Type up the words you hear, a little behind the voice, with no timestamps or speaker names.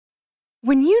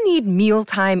When you need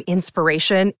mealtime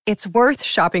inspiration, it's worth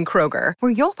shopping Kroger,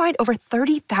 where you'll find over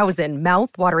 30,000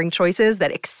 mouth-watering choices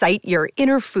that excite your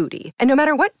inner foodie. And no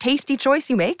matter what tasty choice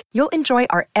you make, you'll enjoy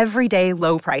our everyday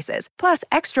low prices, plus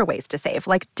extra ways to save,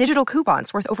 like digital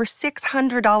coupons worth over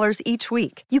 $600 each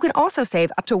week. You can also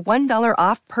save up to $1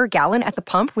 off per gallon at the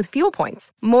pump with fuel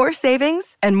points. More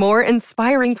savings and more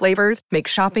inspiring flavors make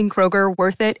shopping Kroger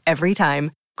worth it every time.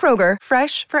 Kroger,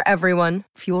 fresh for everyone.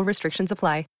 Fuel restrictions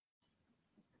apply.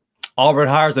 Auburn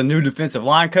hires a new defensive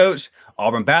line coach.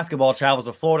 Auburn basketball travels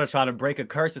to Florida trying to break a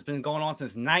curse that's been going on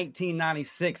since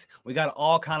 1996. We got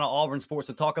all kind of Auburn sports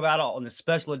to talk about on this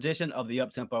special edition of the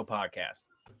Uptempo podcast.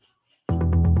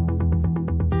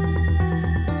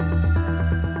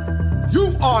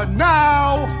 You are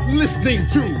now listening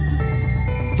to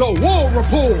the War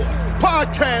Report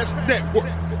Podcast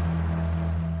Network.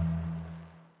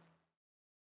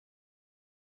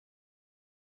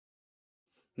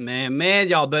 Man,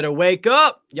 y'all better wake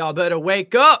up. Y'all better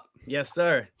wake up. Yes,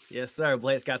 sir. Yes, sir.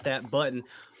 Blake's got that buttoned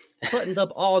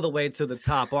up all the way to the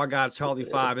top. Our guy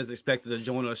Charlie5 is expected to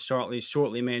join us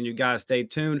shortly, man. You guys stay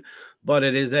tuned. But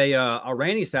it is a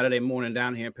rainy Saturday morning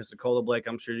down here in Pensacola, Blake.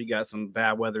 I'm sure you got some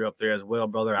bad weather up there as well,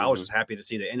 brother. I was just happy to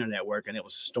see the internet working. It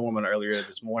was storming earlier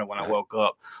this morning when I woke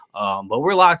up. But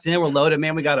we're locked in. We're loaded,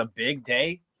 man. We got a big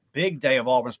day of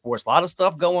Auburn sports. A lot of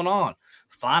stuff going on.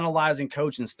 Finalizing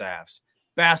coaching staffs.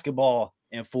 Basketball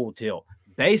in full tilt.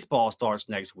 Baseball starts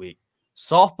next week.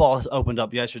 Softball has opened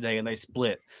up yesterday and they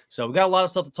split. So we got a lot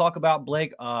of stuff to talk about,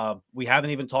 Blake. We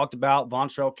haven't even talked about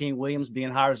Vontrell King-Williams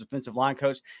being hired as defensive line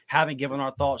coach. Haven't given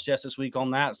our thoughts just this week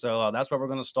on that. So that's where we're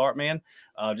going to start, man.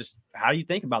 Just how do you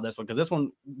think about this one? Because this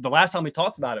one, the last time we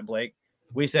talked about it, Blake,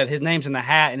 we said his name's in the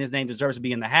hat and his name deserves to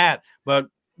be in the hat, but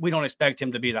we don't expect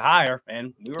him to be the hire.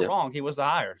 And we were wrong. He was the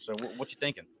hire. So what you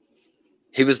thinking?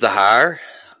 He was the hire.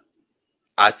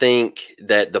 I think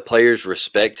that the players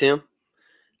respect him.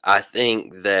 I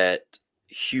think that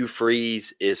Hugh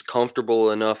Freeze is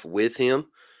comfortable enough with him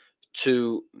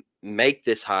to make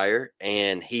this hire,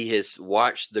 and he has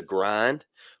watched the grind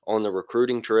on the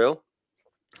recruiting trail.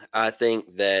 I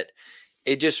think that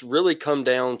it just really come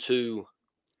down to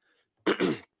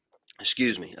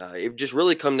excuse me. It just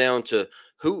really come down to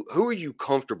who are you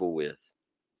comfortable with?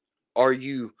 Are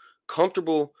you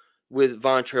comfortable with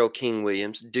Vontrell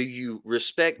King-Williams? Do you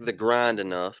respect the grind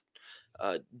enough?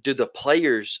 Do the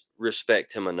players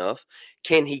respect him enough?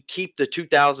 Can he keep the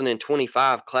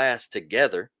 2025 class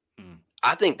together?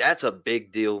 I think that's a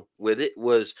big deal with it.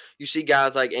 Was you see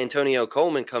guys like Antonio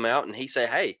Coleman come out and he say,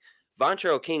 hey,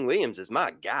 Vontrell King-Williams is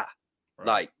my guy. Right.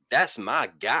 Like, that's my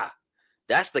guy.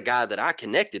 That's the guy that I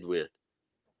connected with.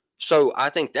 So I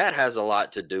think that has a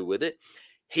lot to do with it.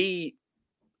 He's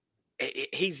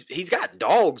got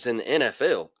dogs in the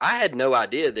NFL. I had no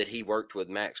idea that he worked with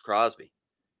Max Crosby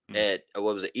at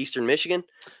Eastern Michigan,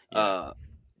 or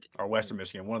Western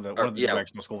Michigan, one of the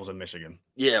directional schools in Michigan.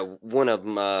 Yeah, one of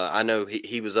them. I know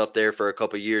he was up there for a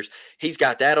couple of years. He's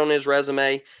got that on his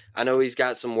resume. I know he's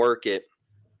got some work at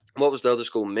what was the other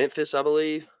school? Memphis, I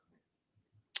believe.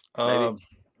 Maybe.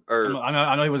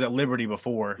 I know he was at Liberty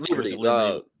before. Liberty.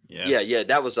 Yeah.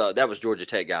 That was Georgia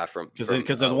Tech guy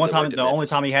because the only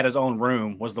time he had his own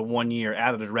room was the 1 year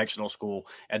out of the directional school,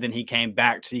 and then he came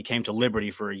to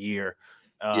Liberty for a year,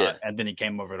 and then he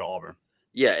came over to Auburn.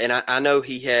 Yeah, and I know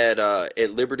he had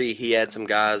at Liberty he had some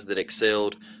guys that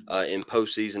excelled in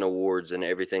postseason awards and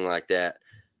everything like that.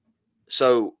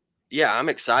 So yeah, I'm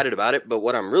excited about it. But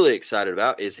what I'm really excited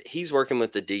about is he's working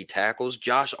with the D tackles.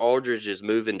 Josh Aldridge is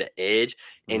moving to edge,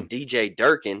 and DJ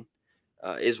Durkin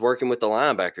is working with the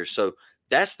linebackers. So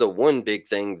that's the one big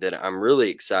thing that I'm really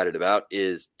excited about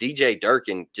is DJ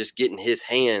Durkin just getting his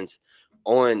hands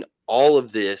on all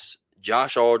of this.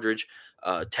 Josh Aldridge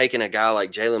taking a guy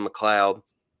like Jalen McLeod,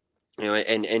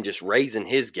 and just raising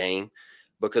his game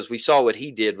because we saw what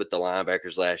he did with the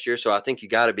linebackers last year. So I think you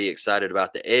got to be excited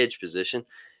about the edge position.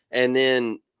 And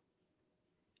then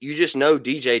you just know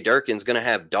DJ Durkin's going to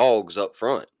have dogs up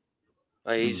front.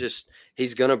 He's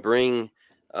going to bring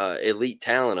elite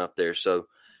talent up there. So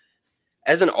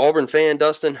as an Auburn fan,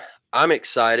 Dustin, I'm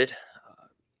excited.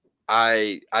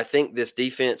 I think this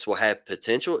defense will have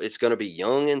potential. It's going to be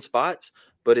young in spots,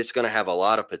 but it's going to have a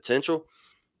lot of potential.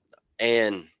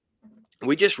 And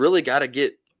we just really got to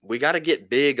get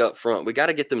big up front. We got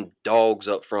to get them dogs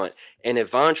up front. And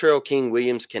if Vontrell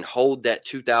King-Williams can hold that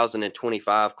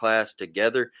 2025 class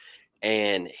together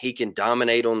and he can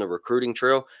dominate on the recruiting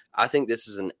trail, I think this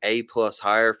is an A+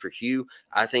 hire for Hugh.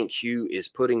 I think Hugh is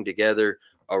putting together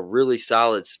a really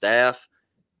solid staff.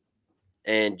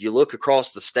 And you look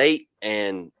across the state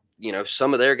and,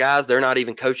 some of their guys, they're not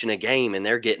even coaching a game and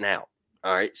they're getting out.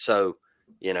 All right. So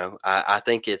I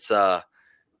think it's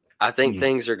I think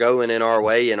things are going in our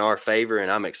way, in our favor,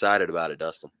 and I'm excited about it,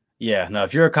 Dustin. Yeah, no,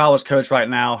 if you're a college coach right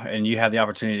now and you have the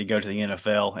opportunity to go to the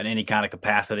NFL in any kind of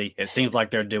capacity, it seems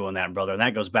like they're doing that, brother. And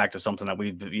that goes back to something that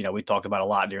we talked about a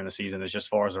lot during the season, is just as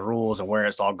far as the rules and where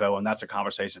it's all going. That's a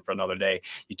conversation for another day.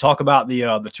 You talk about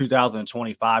the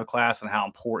 2025 class and how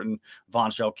important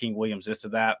Vontrell King Williams is to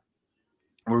that.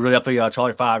 We're really definitely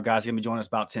Charlie5 guys going to be joining us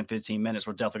about 10, 15 minutes.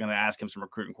 We're definitely going to ask him some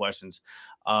recruiting questions.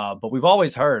 But we've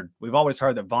always heard that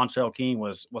Vontrell King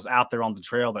was out there on the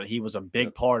trail, that he was a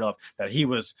big part of, that he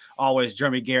was always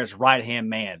Jeremy Garrett's right-hand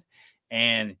man.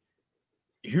 And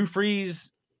Hugh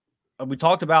Freeze, we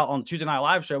talked about on Tuesday Night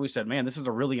Live show, we said, man, this is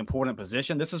a really important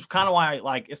position. This is kind of why,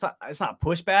 like, it's not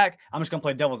pushback. I'm just going to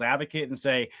play devil's advocate and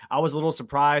say I was a little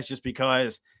surprised just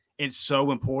because it's so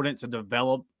important to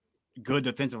develop good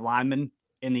defensive linemen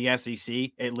in the SEC.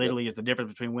 It literally is the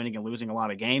difference between winning and losing a lot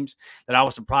of games. That I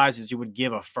was surprised is you would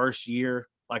give a first year,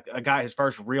 like a guy, his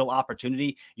first real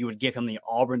opportunity, you would give him the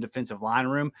Auburn defensive line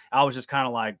room. I was just kind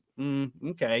of like,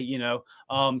 okay,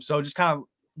 so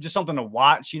just something to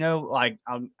watch, like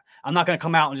I'm not going to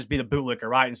come out and just be the bootlicker,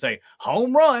 right, and say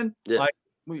home run. Yeah. Like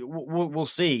we'll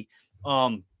see.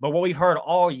 But what we've heard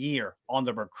all year on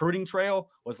the recruiting trail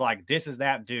was like, this is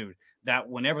that dude that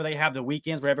whenever they have the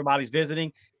weekends where everybody's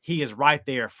visiting, he is right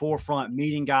there, forefront,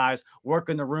 meeting guys,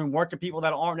 working the room, working people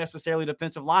that aren't necessarily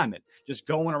defensive linemen, just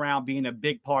going around being a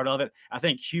big part of it. I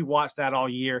think Hugh watched that all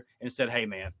year and said, hey,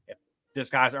 man, if this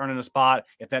guy's earning a spot,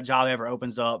 if that job ever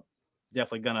opens up,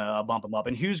 definitely going to bump him up.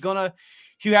 And Hugh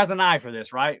has an eye for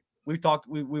this, right? We've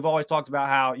always talked about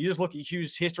how you just look at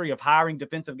Hugh's history of hiring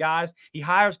defensive guys. He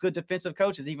hires good defensive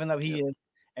coaches, even though he is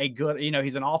a good,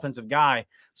 he's an offensive guy.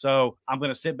 So I'm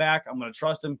going to sit back. I'm going to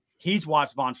trust him. He's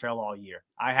watched Vontrell all year.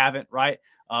 I haven't, right?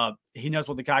 He knows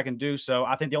what the guy can do. So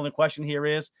I think the only question here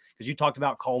is, because you talked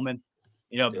about Coleman,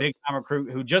 big time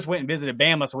recruit who just went and visited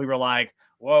Bama. So we were like,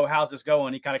 whoa, how's this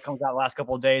going? He kind of comes out the last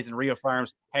couple of days and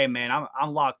reaffirms, hey, man,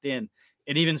 I'm locked in.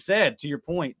 It even said, to your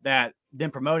point, that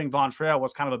them promoting Vontrell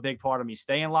was kind of a big part of me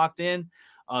staying locked in.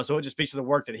 So it just speaks to the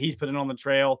work that he's putting on the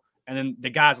trail. And then the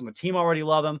guys on the team already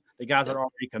love him. The guys that are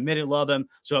already committed love him.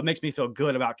 So it makes me feel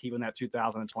good about keeping that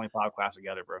 2025 class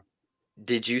together, bro.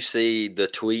 Did you see the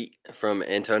tweet from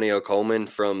Antonio Coleman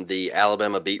from the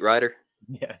Alabama beat writer?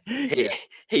 Yeah.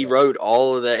 He wrote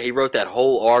all of that. He wrote that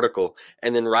whole article.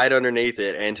 And then right underneath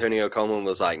it, Antonio Coleman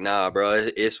was like, nah, bro,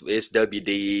 it's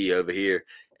WDE over here.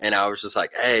 And I was just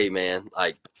like, hey, man,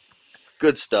 like,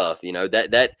 good stuff.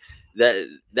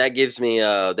 That gives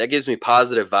me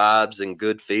positive vibes and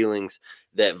good feelings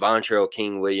that Vontrell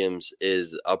King Williams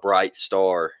is a bright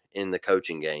star in the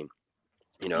coaching game,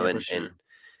 and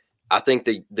I think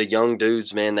the young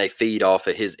dudes, man, they feed off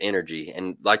of his energy.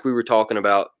 And like we were talking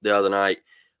about the other night,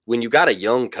 when you got a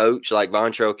young coach like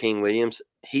Vontrell King Williams,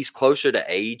 he's closer to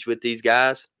age with these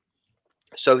guys.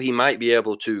 So he might be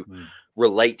able to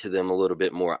relate to them a little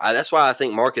bit more. That's why I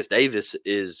think Marcus Davis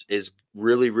is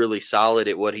really, really solid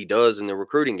at what he does in the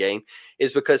recruiting game,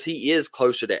 is because he is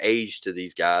closer to age to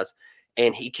these guys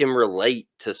and he can relate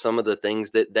to some of the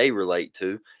things that they relate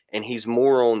to. And he's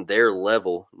more on their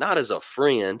level, not as a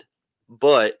friend,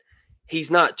 but he's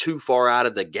not too far out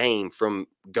of the game from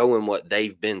going what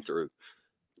they've been through.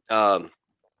 I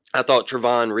thought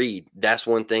Trevon Reed, that's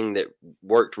one thing that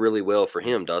worked really well for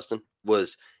him, Dustin,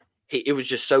 was it was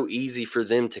just so easy for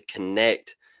them to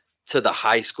connect to the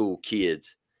high school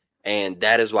kids. And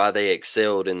that is why they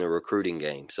excelled in the recruiting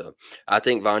game. So I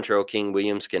think Vontrell King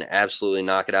Williams can absolutely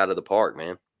knock it out of the park,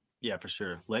 man. Yeah, for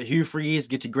sure. Let Hugh Freeze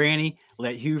get your granny.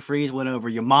 Let Hugh Freeze win over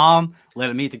your mom. Let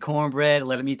him eat the cornbread.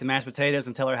 Let him eat the mashed potatoes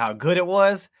and tell her how good it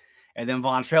was. And then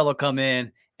Vontrell will come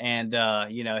in and,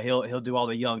 he'll do all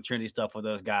the young, trendy stuff with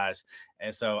those guys.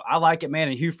 And so I like it, man.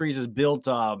 And Hugh Freeze has built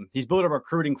a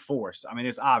recruiting force. I mean,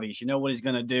 it's obvious. You know what he's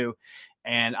going to do.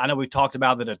 And I know we've talked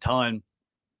about it a ton,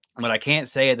 but I can't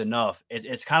say it enough.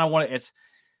 It's kind of one. It's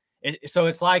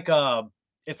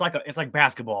like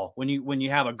basketball when you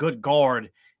have a good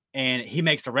guard and he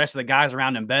makes the rest of the guys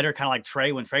around him better, kind of like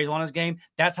Trey when Trey's on his game.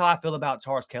 That's how I feel about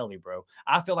Charles Kelly, bro.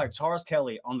 I feel like Charles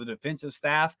Kelly on the defensive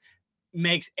staff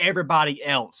makes everybody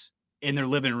else in their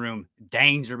living room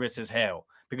dangerous as hell,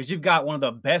 because you've got one of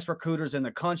the best recruiters in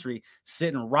the country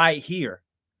sitting right here.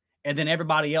 And then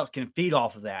everybody else can feed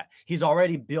off of that. He's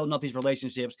already building up these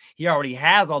relationships. He already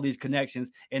has all these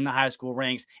connections in the high school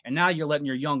ranks. And now you're letting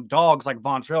your young dogs like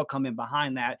Vontrell come in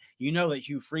behind that. You know that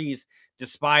Hugh Freeze,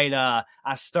 despite I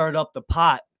stirred up the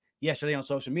pot yesterday on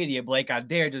social media, Blake, I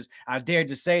dared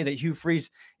to say that Hugh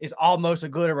Freeze is almost as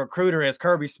good a recruiter as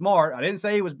Kirby Smart. I didn't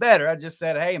say he was better. I just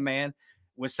said, hey, man,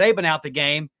 with Saban out the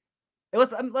game,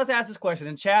 Let's ask this question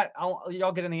in chat.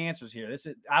 Y'all getting the answers here.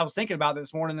 I was thinking about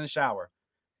this morning in the shower.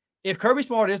 If Kirby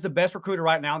Smart is the best recruiter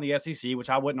right now in the SEC, which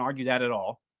I wouldn't argue that at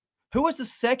all, who is the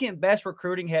second best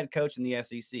recruiting head coach in the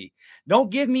SEC?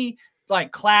 Don't give me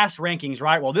like class rankings,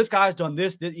 right? Well, this guy's done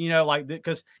this, like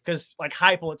because like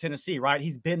Heupel at Tennessee, right?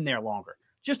 He's been there longer.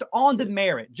 Just on the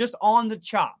merit, just on the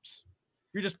chops.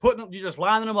 You're just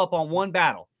lining them up on one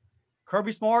battle.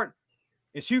 Kirby Smart,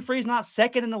 is Hugh Freeze not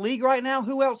second in the league right now?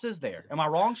 Who else is there? Am I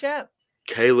wrong, Chat?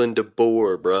 Kalen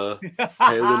DeBoer, bro.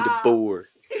 Kalen DeBoer.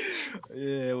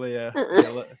 Yeah.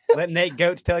 Let Nate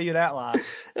Goats tell you that lie.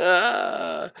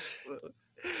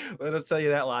 Let us tell you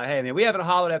that lie. Hey, man, we haven't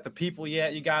hollered at the people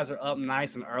yet. You guys are up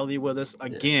nice and early with us.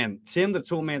 Again, Tim the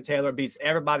Toolman Taylor beats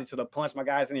everybody to the punch. My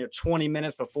guy's in here 20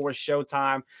 minutes before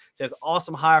showtime. Says,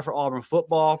 awesome hire for Auburn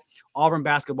football. Auburn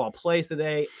basketball plays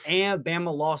today, and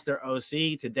Bama lost their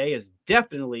OC. Today is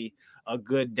definitely a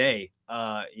good day.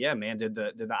 Yeah, man, did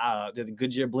the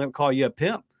Goodyear blimp call you a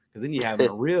pimp? Because then you have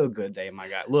a real good day, my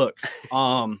guy. Look,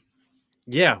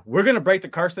 yeah, we're going to break the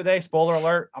curse today. Spoiler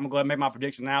alert. I'm going to go ahead and make my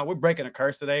prediction now. We're breaking a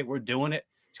curse today. We're doing it.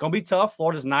 It's going to be tough.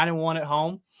 Florida's 9-1 at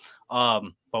home.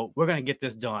 But we're going to get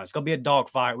this done. It's going to be a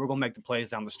dogfight. We're going to make the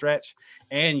plays down the stretch.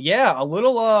 And, yeah, a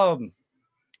little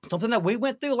something that we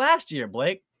went through last year,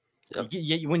 Blake.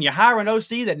 Yep. When you hire an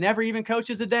OC that never even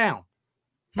coaches it down.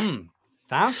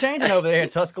 Time's changing over there in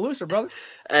Tuscaloosa, brother.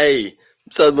 Hey,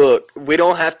 so look, we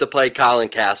don't have to play Colin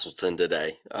Castleton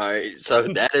today. All right. So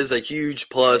that is a huge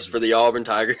plus for the Auburn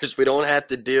Tigers. We don't have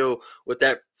to deal with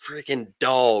that freaking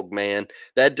dog, man.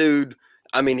 That dude,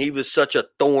 I mean, he was such a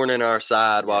thorn in our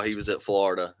side while he was at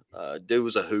Florida. Dude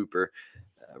was a hooper.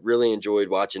 Really enjoyed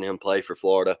watching him play for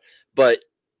Florida. But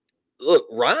look,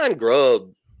 Ryan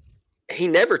Grubb, he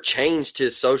never changed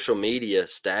his social media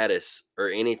status or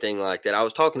anything like that. I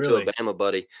was talking to a Bama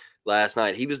buddy last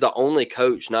night. He was the only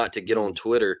coach not to get on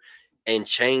Twitter and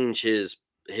change his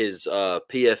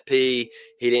PFP.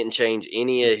 He didn't change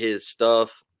any of his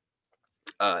stuff.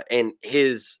 And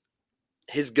his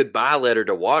goodbye letter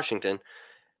to Washington,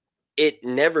 it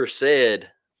never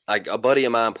said, like a buddy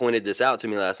of mine pointed this out to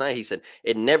me last night. He said,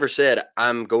 it never said,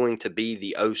 I'm going to be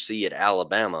the OC at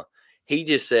Alabama. He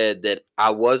just said that I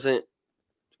wasn't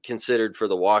considered for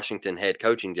the Washington head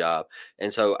coaching job.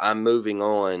 And so I'm moving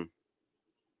on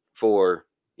for,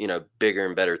 bigger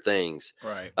and better things.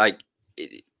 Right. Like,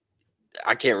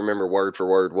 I can't remember word for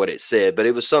word what it said, but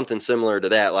it was something similar to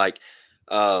that. Like,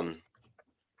 but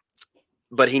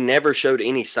he never showed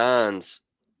any signs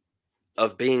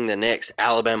of being the next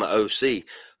Alabama OC.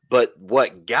 But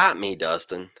what got me,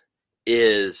 Dustin,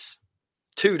 is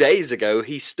 2 days ago,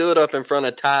 he stood up in front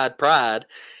of Tide Pride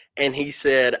and he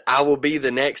said, I will be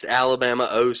the next Alabama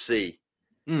OC.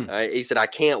 All right. He said, I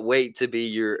can't wait to be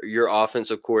your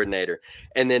offensive coordinator.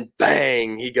 And then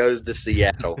bang, he goes to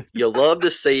Seattle. You'll love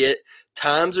to see it.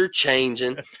 Times are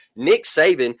changing. Nick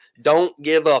Saban don't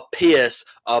give a piss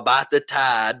about the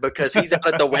Tide because he's out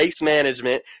at the Waste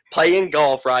Management playing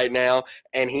golf right now,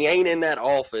 and he ain't in that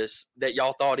office that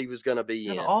y'all thought he was going to be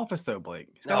in. He's got an office, though, Blake.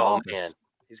 Man.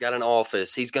 He's got an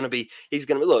office. He's going to be,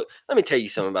 look, let me tell you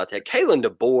something about that. Kalen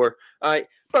DeBoer, all right,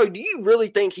 bro, do you really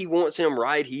think he wants him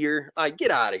right here? All right,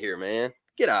 get out of here, man.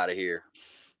 Get out of here.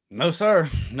 No,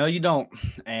 sir. No, you don't.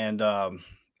 And, I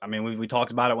mean, we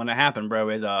talked about it when it happened, bro.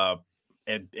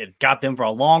 It got them for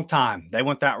a long time. They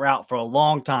went that route for a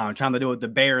long time, trying to do it the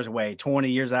Bears way,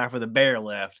 20 years after the Bear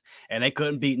left, and they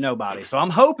couldn't beat nobody. So I'm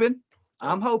hoping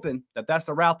that that's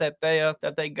the route that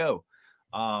they go.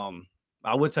 I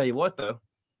would tell you what, though.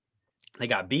 They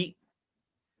got beat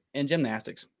in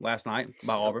gymnastics last night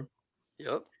by Auburn.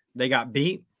 Yep. They got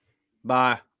beat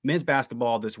by men's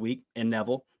basketball this week in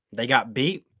Neville. They got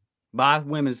beat by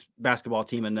women's basketball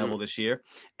team in Neville this year.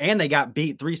 And they got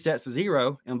beat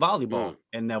 3-0 in volleyball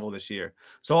in Neville this year.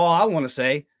 So all I want to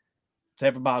say to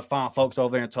everybody, fine folks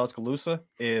over there in Tuscaloosa,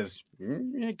 is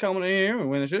you ain't coming in here and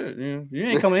winning shit. You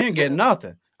ain't coming in and getting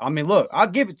nothing. I mean, look, I'll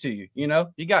give it to you.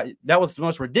 That was the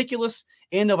most ridiculous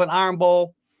end of an Iron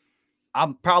Bowl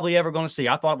I'm probably ever going to see.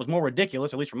 I thought it was more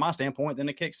ridiculous, at least from my standpoint, than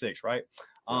the kick six, right?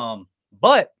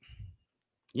 But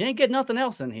you ain't getting nothing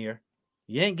else in here.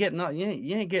 You ain't getting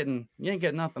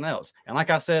nothing else. And like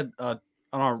I said on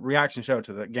our reaction show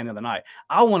to the game of the night,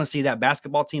 I want to see that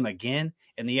basketball team again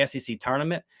in the SEC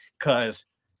tournament because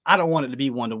I don't want it to be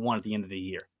 1-1 at the end of the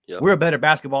year. Yep. We're a better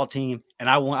basketball team, and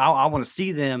I want to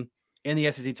see them in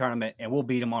the SEC tournament, and we'll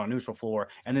beat them on a neutral floor,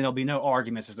 and then there'll be no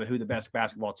arguments as to who the best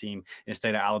basketball team in the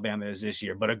state of Alabama is this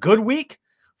year. But a good week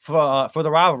for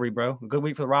the rivalry, bro. A good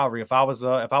week for the rivalry. If I was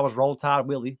Roll Tide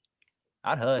Willie,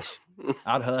 I'd hush.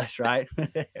 I'd hush, right?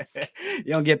 You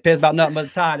don't get pissed about nothing but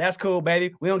the Tide. That's cool,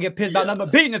 baby. We don't get pissed about nothing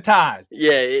but beating the Tide.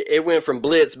 Yeah, it went from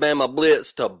blitz, Bama,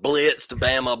 blitz to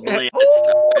Bama, blitz.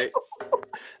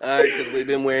 All right, because we've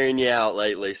been wearing you out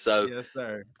lately. So, yes,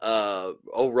 sir.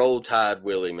 Old Roll Tide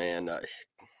Willie, man,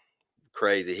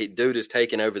 crazy. Dude is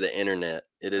taking over the internet.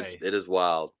 It is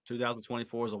wild.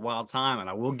 2024 is a wild time, and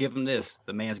I will give him this: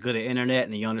 the man's good at internet,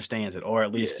 and he understands it, or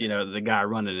at least the guy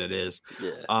running it is.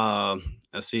 Yeah.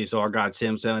 Let's see. So our guy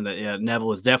Tim saying that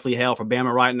Neville is definitely hell for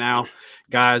Bama right now,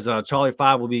 guys.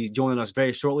 Charlie5 will be joining us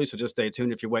very shortly, so just stay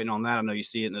tuned if you're waiting on that. I know you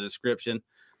see it in the description.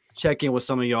 Check in with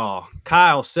some of y'all.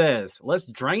 Kyle says, "Let's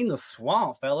drain the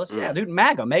swamp, fellas." Yeah, dude,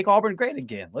 MAGA, make Auburn great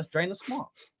again. Let's drain the swamp.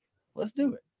 Let's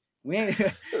do it. We ain't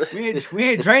drained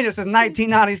it since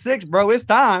 1996, bro. It's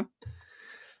time.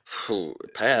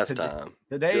 Past time.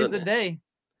 Today is the day.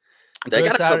 They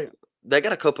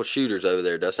got a couple shooters over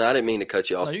there, Dustin. I didn't mean to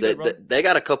cut you off. No, they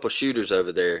got a couple shooters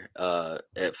over there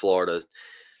at Florida.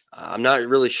 I'm not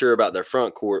really sure about their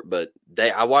front court, but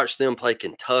I watched them play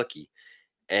Kentucky,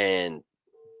 and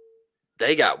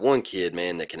they got one kid,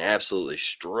 man, that can absolutely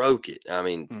stroke it. I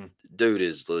mean, dude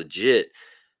is legit.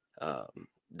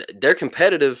 They're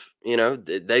competitive,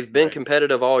 they've been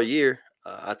competitive all year.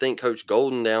 I think Coach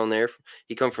Golden down there,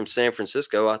 he come from San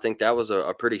Francisco. I think that was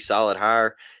a pretty solid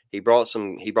hire. He brought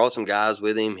some guys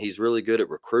with him. He's really good at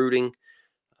recruiting.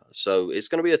 So it's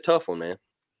going to be a tough one, man.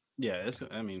 Yeah.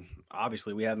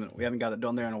 Obviously we haven't got it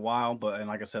done there in a while, and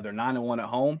like I said, they're 9-1 at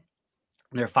home.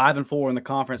 They're 5-4 in the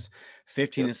conference,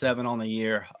 15-7 on the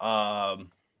year.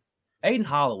 Aiden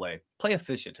Holloway, play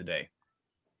efficient today.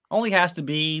 Only has to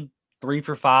be 3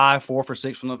 for 5, 4 for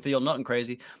 6 from the field. Nothing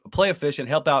crazy, but play efficient.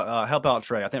 Help out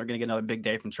Trey. I think we're going to get another big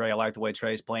day from Trey. I like the way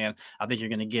Trey's playing. I think you're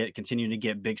going to continue to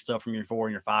get big stuff from your 4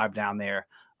 and your 5 down there.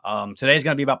 Today's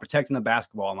going to be about protecting the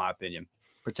basketball, in my opinion.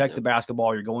 Protect the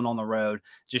basketball. You're going on the road.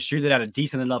 Just shoot it at a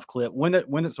decent enough clip. Win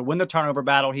the turnover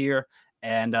battle here,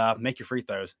 and make your free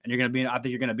throws. And I think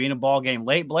you're going to be in a ball game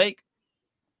late, Blake.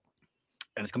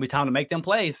 And it's going to be time to make them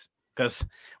plays. Because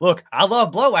look, I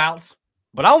love blowouts.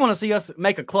 But I want to see us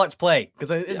make a clutch play because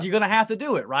you're going to have to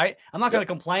do it, right? I'm not going to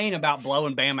complain about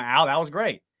blowing Bama out. That was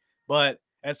great. But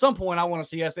at some point, I want to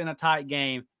see us in a tight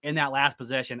game in that last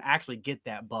possession actually get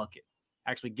that bucket.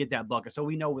 So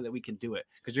we know that we can do it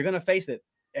because you're going to face it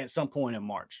at some point in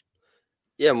March.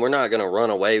 Yeah, and we're not going to run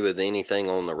away with anything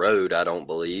on the road, I don't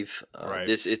believe. Right.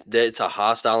 It's a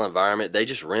hostile environment. They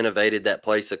just renovated that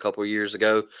place a couple of years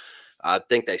ago. I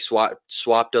think they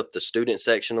swapped up the student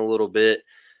section a little bit.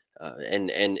 And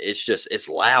it's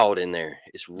loud in there.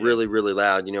 It's really, really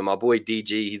loud. My boy DG,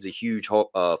 he's a huge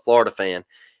Florida fan,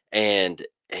 and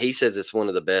he says it's one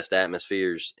of the best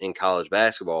atmospheres in college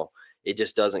basketball. It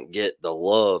just doesn't get the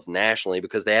love nationally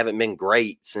because they haven't been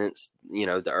great since,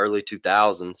 the early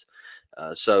 2000s.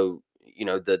 So,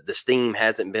 the steam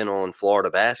hasn't been on Florida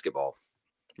basketball.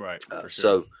 Right.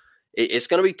 So it's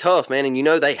going to be tough, man.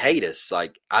 And they hate us.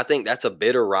 Like, I think that's a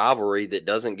bitter rivalry that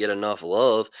doesn't get enough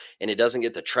love, and it doesn't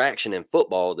get the traction in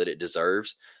football that it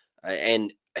deserves.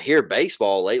 And here,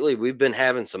 baseball lately, we've been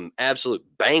having some absolute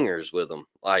bangers with them.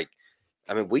 Like,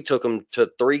 we took them to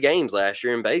 3 games last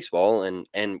year in baseball,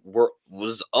 and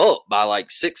was up by like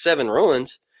 6-7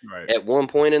 runs at one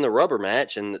point in the rubber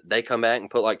match, and they come back and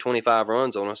put like 25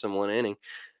 runs on us in 1 inning.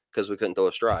 Because we couldn't throw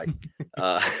a strike.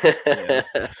 But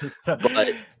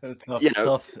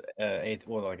tough. Eighth.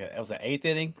 Well, it was the 8th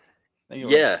inning.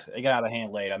 It got out of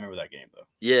hand late. I remember that game though.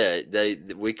 Yeah,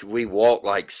 we walked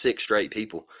like 6 straight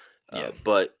people.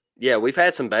 But yeah, we've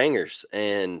had some bangers,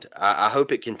 and I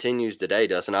hope it continues today,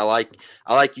 Dustin. I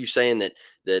like you saying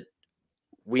that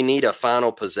we need a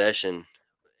final possession.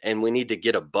 And we need to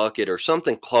get a bucket or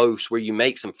something close where you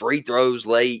make some free throws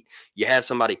late. You have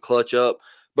somebody clutch up.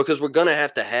 Because we're going to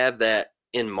have that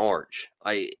in March.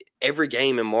 Every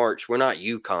game in March, we're not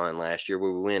UConn last year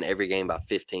where we win every game by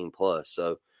 15 plus.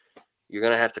 So you're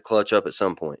going to have to clutch up at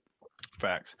some point.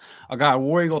 Facts. I got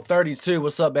War Eagle 32.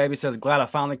 What's up, baby? Says, glad I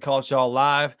finally caught y'all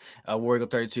live. War Eagle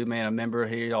 32, man, a member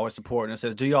here, always supporting. It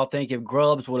says, do y'all think if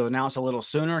Grubbs would have announced a little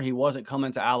sooner he wasn't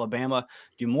coming to Alabama,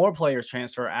 do more players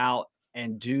transfer out,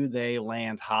 and do they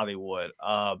land Hollywood?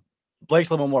 Blake's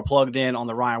a little more plugged in on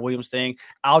the Ryan Williams thing.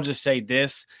 I'll just say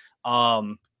this.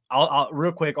 I'll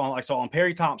real quick on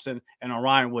Perry Thompson and on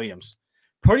Ryan Williams.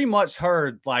 Pretty much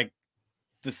heard like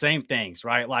the same things,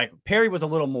 right? Like Perry was a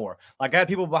little more. Like I had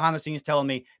people behind the scenes telling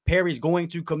me Perry's going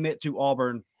to commit to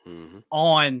Auburn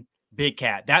on Big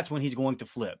Cat. That's when he's going to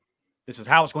flip. This is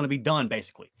how it's going to be done,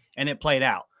 basically. And it played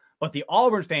out. But the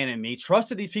Auburn fan in me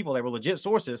trusted these people. They were legit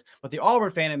sources. But the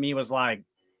Auburn fan in me was like,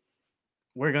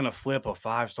 we're going to flip a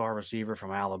 5-star receiver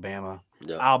from Alabama.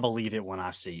 Yep. I'll believe it when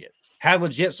I see it. Had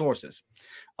legit sources.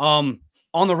 On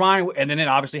the Ryan, and then it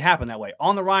obviously happened that way.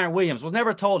 On the Ryan Williams was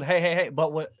never told, hey,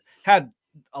 but what had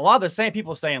a lot of the same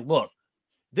people saying, look,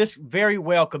 this very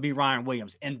well could be Ryan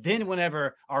Williams. And then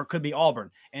or could be Auburn.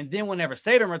 And then whenever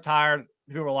Saban retired,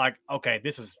 people were like, okay,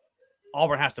 this is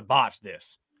Auburn has to botch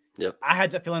this. Yep. I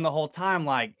had that feeling the whole time,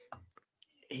 like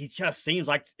he just seems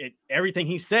like everything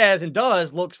he says and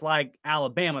does looks like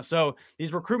Alabama. So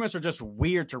these recruitments are just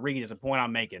weird to read is the point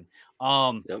I'm making.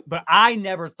 But I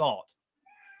never thought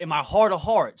in my heart of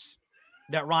hearts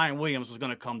that Ryan Williams was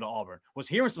going to come to Auburn. Was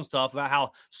hearing some stuff about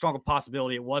how strong a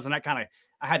possibility it was. And I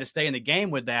had to stay in the game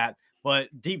with that. But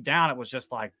deep down, it was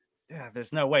just like, yeah,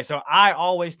 there's no way. So I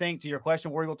always think, to your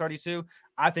question, War Eagle 32,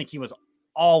 I think he was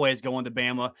always going to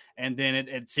Bama. And then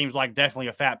it seems like definitely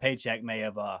a fat paycheck may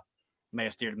have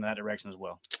steered him in that direction as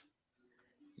well.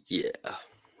 Yeah.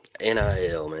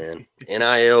 NIL, man.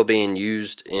 NIL being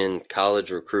used in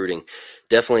college recruiting.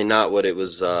 Definitely not what it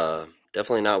was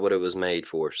made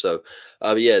for. So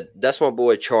yeah, that's my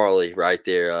boy Charlie right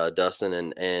there,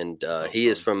 Dustin, and he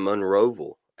is from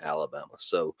Monroeville, Alabama.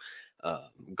 So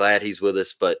glad he's with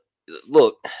us. But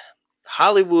look,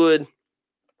 Hollywood,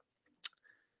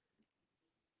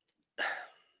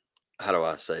 how do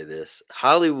I say this?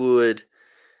 Hollywood,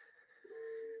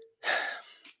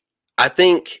 I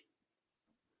think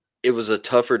it was a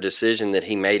tougher decision that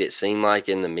he made it seem like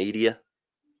in the media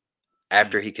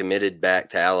after he committed back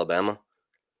to Alabama.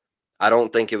 I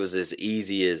don't think it was as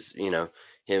easy as,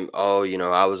 him,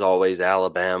 I was always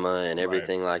Alabama and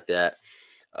everything like that.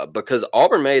 Because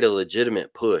Auburn made a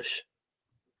legitimate push.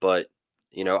 But,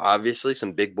 obviously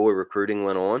some big boy recruiting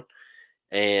went on.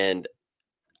 And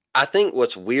I think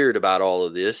what's weird about all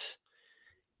of this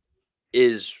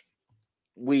is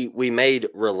we made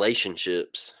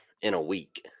relationships in a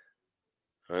week.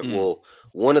 Right? Well,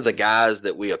 one of the guys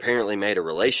that we apparently made a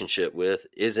relationship with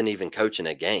isn't even coaching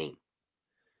a game.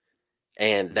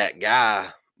 And that guy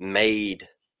made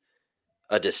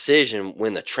a decision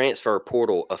when the transfer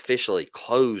portal officially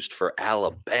closed for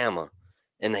Alabama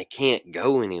and they can't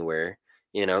go anywhere,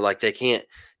 they can't,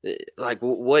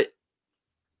 what,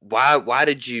 why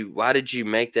did you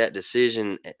make that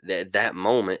decision at that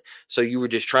moment? So you were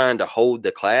just trying to hold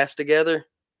the class together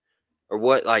or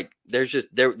what? Like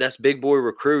that's big boy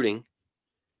recruiting.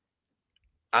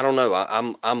 I don't know.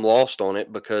 I'm lost on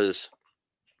it because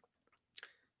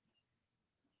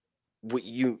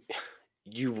you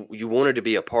wanted to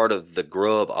be a part of the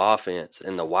Grubb offense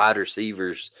and the wide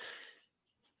receivers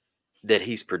that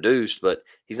he's produced, but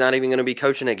he's not even going to be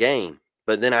coaching a game.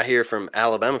 But then I hear from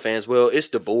Alabama fans, well, it's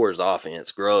DeBoer's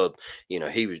offense. Grubb,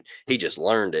 he just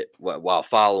learned it while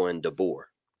following DeBoer.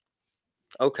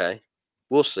 Okay,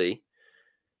 we'll see.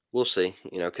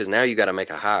 Because now you got to make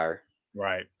a hire.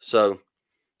 Right. So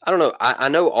I don't know. I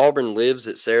know Auburn lives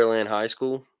at Saraland High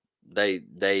School.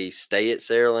 They stay at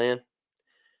Saraland.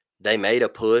 They made a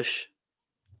push.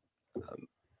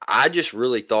 I just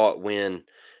really thought when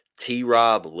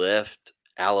T-Rob left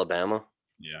Alabama,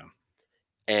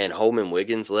 and Holman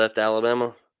Wiggins left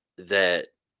Alabama, that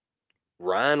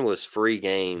Ryan was free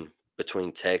game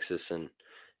between Texas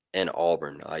and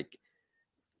Auburn.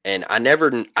 And I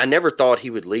never thought he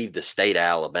would leave the state of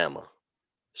Alabama.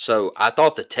 So I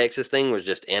thought the Texas thing was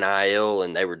just NIL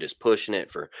and they were just pushing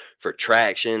it for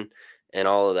traction and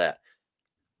all of that.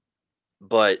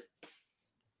 But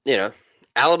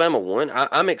Alabama won.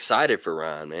 I'm excited for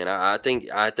Ryan, man. I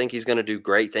think he's going to do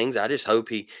great things. I just hope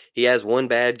he has one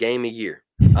bad game a year.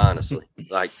 Honestly,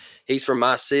 he's from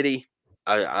my city.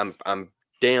 I'm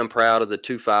damn proud of the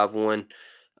 251.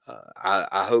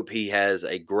 I hope he has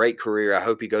a great career. I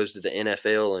hope he goes to the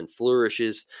NFL and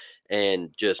flourishes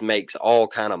and just makes all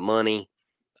kind of money.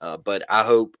 But I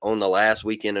hope on the last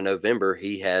weekend of November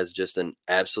he has just an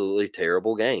absolutely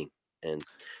terrible game. And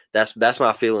that's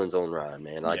my feelings on Ryan,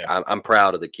 man. I'm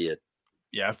proud of the kid.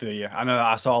 Yeah, I feel you. I know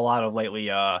I saw a lot of lately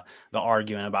the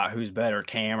arguing about who's better,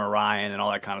 Cam or Ryan and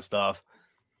all that kind of stuff.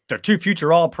 They're two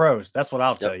future all-pros. That's what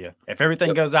I'll tell you. If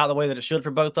everything goes out the way that it should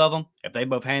for both of them, if they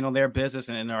both handle their business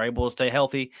and are able to stay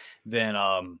healthy, then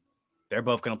they're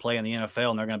both going to play in the NFL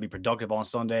and they're going to be productive on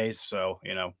Sundays. So,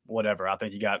 whatever. I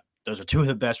think those are two of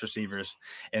the best receivers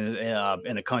in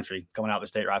the country coming out of the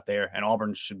state right there. And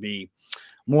Auburn should be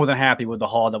more than happy with the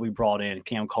haul that we brought in.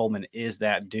 Cam Coleman is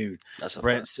that dude.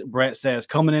 Brett says,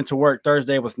 coming into work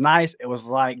Thursday was nice. It was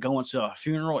like going to a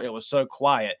funeral. It was so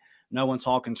quiet. No one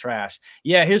talking trash.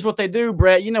 Yeah, here's what they do,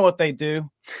 Brett. You know what they do.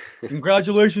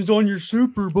 Congratulations on your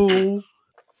Super Bowl.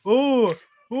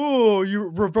 Oh, you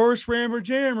reverse rammer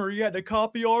jammer. You had to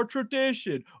copy our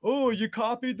tradition. Oh, you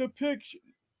copied the picture.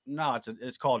 No,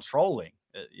 it's called trolling.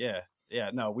 Yeah, Yeah,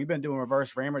 no, we've been doing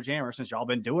reverse Rammer Jammer since y'all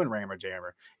been doing Rammer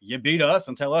Jammer. You beat us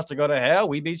and tell us to go to hell.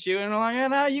 We beat you, and we're like, yeah,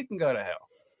 now you can go to hell.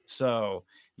 So,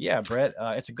 yeah, Brett,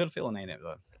 it's a good feeling, ain't it,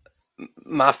 though?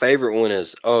 My favorite one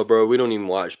is, oh, bro, we don't even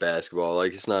watch basketball.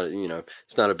 Like, it's not,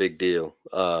 it's not a big deal.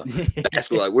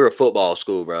 Basketball, like, we're a football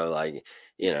school, bro. Like,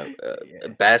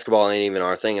 basketball ain't even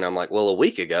our thing. And I'm like, well, a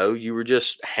week ago, you were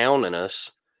just hounding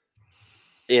us,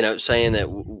 saying that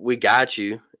we got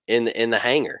you in the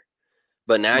hangar.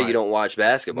 But now you don't watch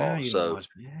basketball.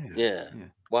 Yeah.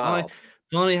 Wow.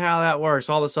 Funny how that works.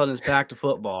 All of a sudden, it's back to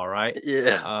football, right?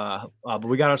 Yeah. But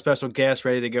we got our special guest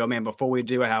ready to go, man. Before we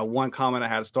do, I have one comment I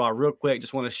had to start real quick.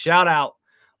 Just want to shout out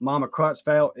Mama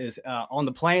Crutchfeld is on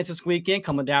the plains this weekend,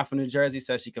 coming down from New Jersey.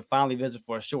 Says she can finally visit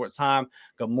for a short time.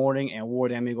 Good morning, and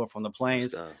Ward Amigo from the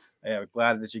plains. Yeah, we're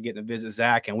glad that you're getting to visit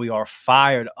Zach, and we are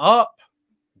fired up.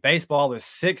 Baseball is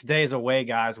 6 days away,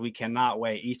 guys. We cannot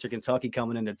wait. Eastern Kentucky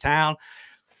coming into town.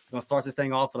 We're going to start this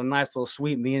thing off with a nice little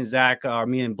sweep. Me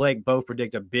and Blake both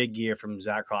predict a big year from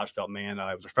Zach Crotchfeld, man.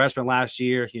 It was a freshman last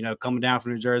year, coming down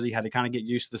from New Jersey, had to kind of get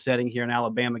used to the setting here in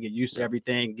Alabama, get used to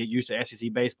everything, get used to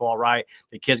SEC baseball, right?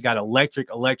 The kid's got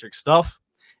electric stuff.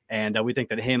 And we think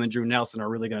that him and Drew Nelson are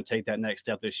really going to take that next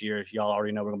step this year. Y'all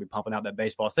already know we're going to be pumping out that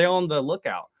baseball. Stay on the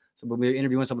lookout. So we'll be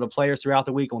interviewing some of the players throughout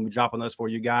the week, and we'll be dropping those for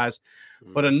you guys.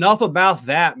 But enough about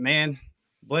that, man.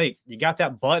 Blake, you got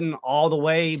that button all the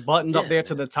way buttoned up there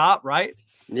to the top, right?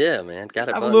 Yeah, man. Got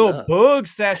it. Have a little boog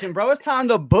session, bro. It's time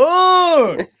to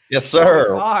boog. Yes,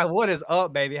 sir. All right, what is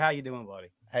up, baby? How you doing, buddy?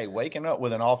 Hey, waking up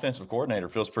with an offensive coordinator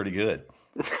feels pretty good.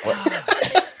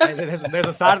 There's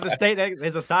a side of the state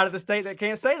that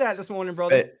can't say that this morning,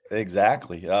 brother.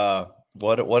 Exactly.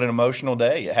 What an emotional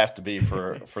day it has to be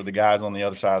for the guys on the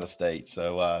other side of the state.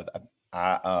 So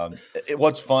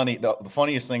what's funny, the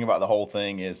funniest thing about the whole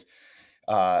thing is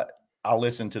I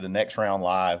listened to the Next Round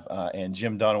Live, and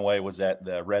Jim Dunaway was at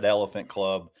the Red Elephant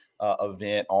Club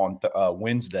event on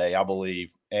Wednesday, I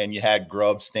believe, and you had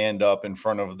Grubb stand up in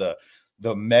front of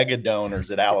the mega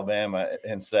donors at Alabama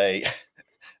and say,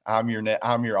 I'm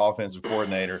your offensive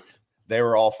coordinator. They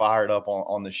were all fired up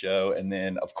on the show. And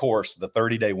then, of course, the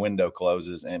 30-day window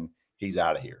closes and he's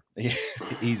out of here.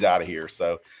 He's out of here.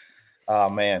 So,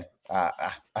 man,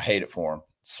 I hate it for him.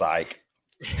 Psych.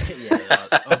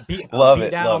 A beat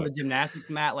down on the gymnastics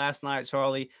mat last night,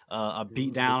 Charlie. A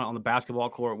beat down on the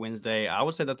basketball court Wednesday. I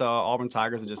would say that the Auburn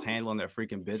Tigers are just handling their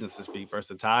freaking business this week versus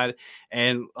the Tide.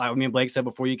 And like me and Blake said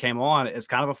before you came on, it's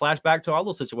kind of a flashback to our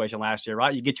little situation last year,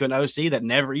 right? You get you an OC that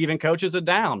never even coaches it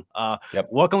down.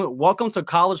 Welcome to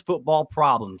college football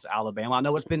problems, Alabama. I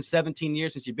know it's been 17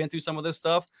 years since you've been through some of this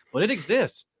stuff, but it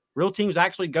exists. Real teams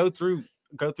actually go through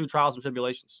trials and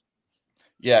tribulations.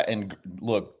 Yeah, and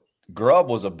look, Grubb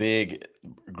was a big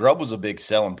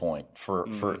selling point for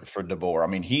DeBoer. I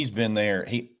mean, he's been there.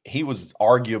 He was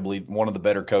arguably one of the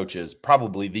better coaches,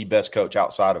 probably the best coach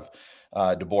outside of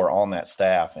DeBoer on that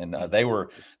staff. And that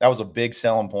was a big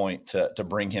selling point to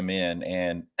bring him in.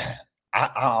 And I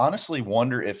honestly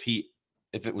wonder if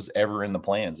it was ever in the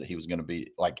plans that he was going to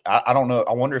be like, I don't know.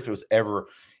 I wonder if it was ever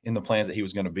in the plans that he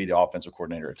was going to be the offensive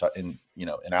coordinator in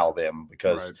Alabama,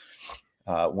 because right.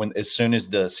 As soon as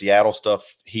the Seattle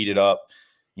stuff heated up,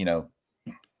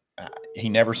 he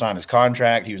never signed his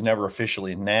contract. He was never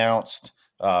officially announced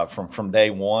from day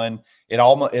one. It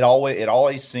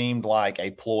always seemed like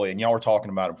a ploy. And y'all were talking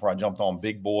about it before I jumped on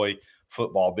big boy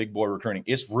football, big boy recruiting.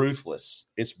 It's ruthless.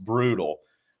 It's brutal.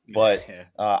 But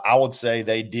I would say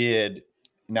they did.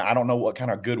 Now, I don't know what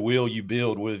kind of goodwill you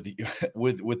build with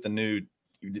the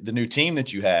new team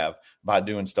that you have by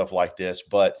doing stuff like this,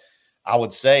 but I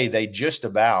would say they just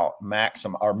about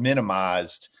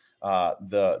minimized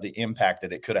the impact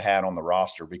that it could have had on the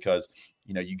roster, because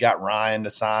you got Ryan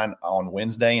to sign on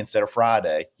Wednesday instead of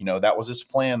Friday. That was his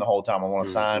plan the whole time. I want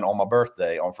to sign on my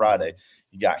birthday on Friday.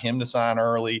 You got him to sign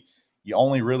early. You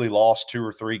only really lost 2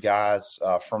 or 3 guys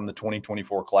from the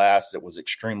 2024 class that was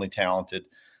extremely talented,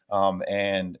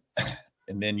 and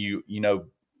then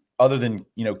other than,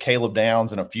 Caleb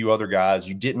Downs and a few other guys,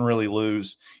 you didn't really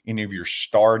lose any of your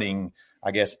starting,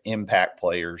 I guess, impact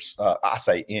players. I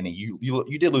say any. You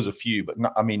did lose a few, but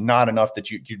not enough that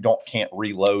you can't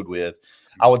reload with.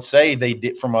 I would say they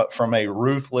did from a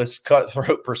ruthless,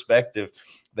 cutthroat perspective.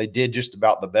 They did just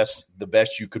about the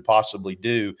best you could possibly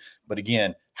do. But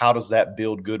again, how does that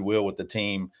build goodwill with the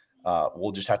team?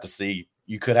 We'll just have to see.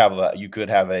 You could have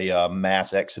a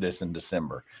mass exodus in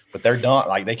December, but they're done.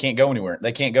 Like, they can't go anywhere.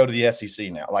 They can't go to the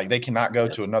SEC now. Like, they cannot go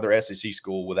to another SEC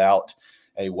school without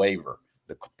a waiver.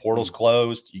 The portal's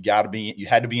closed. You had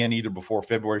to be in either before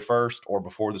February 1st or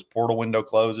before this portal window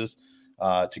closes.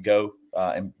 to go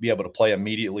and be able to play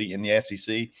immediately in the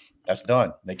SEC. That's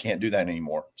done. They can't do that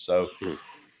anymore. So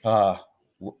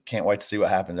can't wait to see what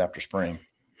happens after spring.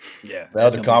 Yeah, the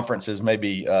other conferences may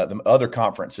be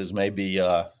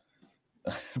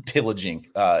pillaging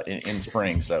in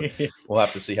spring. So we'll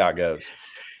have to see how it goes.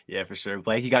 Yeah, for sure.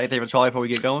 Blake, you got anything for Charlie before we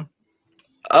get going?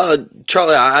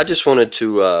 Charlie, I just wanted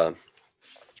to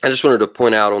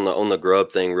point out on the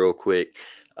Grub thing real quick.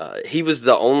 He was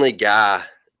the only guy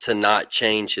to not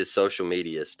change his social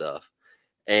media stuff,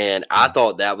 and I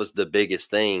thought that was the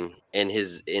biggest thing in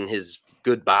his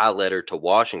goodbye letter to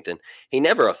Washington. He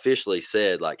never officially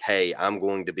said like, "Hey, I'm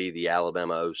going to be the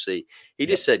Alabama OC." He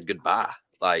just said goodbye.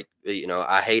 Like,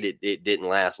 I hate it. It didn't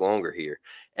last longer here,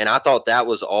 and I thought that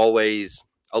was always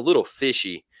a little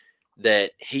fishy.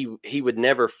 That he would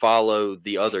never follow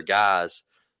the other guys,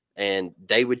 and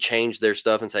they would change their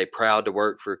stuff and say, "Proud to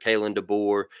work for Kalen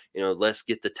DeBoer. Let's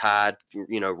get the tide,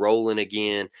 rolling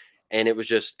again." And it was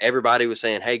just everybody was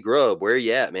saying, "Hey, Grub, where are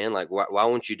you at, man? Like, why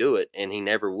won't you do it?" And he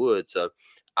never would. So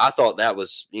I thought that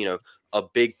was, a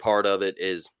big part of it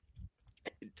is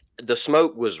the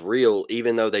smoke was real,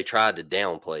 even though they tried to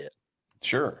downplay it.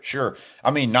 Sure.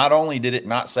 I mean, not only did it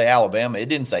not say Alabama, it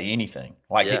didn't say anything.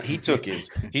 Like he took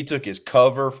his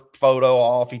cover photo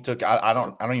off. He took I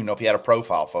don't even know if he had a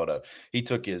profile photo. He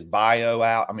took his bio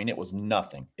out. I mean, it was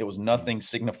nothing. It was nothing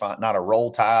signifying, not a Roll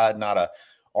Tide, not a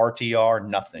RTR,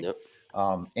 nothing. Yep.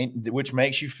 And which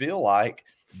makes you feel like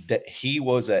that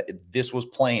this was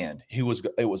planned. It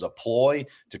was a ploy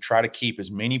to try to keep as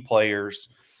many players.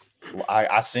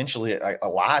 I essentially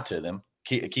lied to them.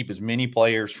 Keep as many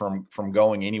players from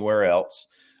going anywhere else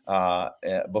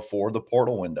before the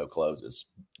portal window closes.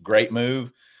 Great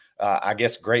move. I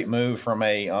guess great move from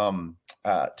a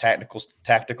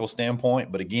tactical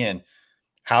standpoint. But again,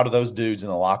 how do those dudes in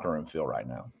the locker room feel right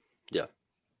now?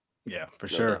 Yeah, for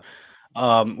sure.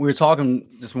 We were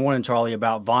talking this morning, Charlie,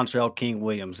 about Vontrell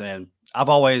King-Williams, and I've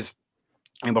always,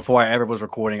 and before I ever was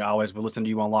recording, I always would listen to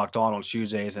you on Locked On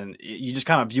Tuesdays, and you just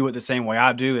kind of view it the same way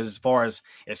I do as far as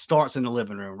it starts in the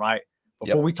living room, right?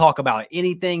 Before we talk about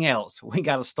anything else, we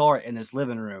got to start in this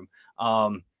living room.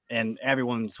 And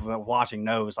everyone's watching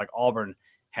knows, like, Auburn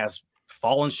has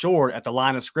fallen short at the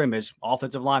line of scrimmage,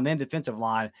 offensive line, then defensive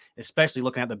line, especially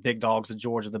looking at the big dogs, the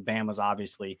Georgia, the Bamas,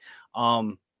 obviously.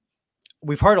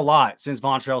 We've heard a lot since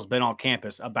Vontrell's been on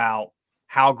campus about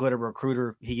how good a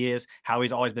recruiter he is, how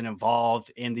he's always been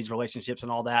involved in these relationships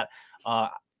and all that.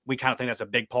 We kind of think that's a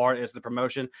big part is the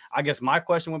promotion. I guess my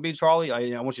question would be, Charlie,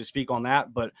 I want you to speak on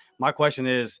that, but my question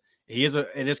is,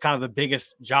 it is kind of the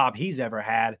biggest job he's ever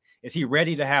had. Is he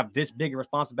ready to have this big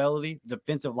responsibility,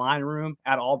 defensive line room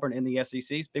at Auburn in the SEC?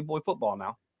 It's big boy football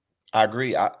now. I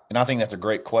agree. And I think that's a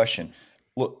great question.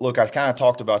 Look, I kind of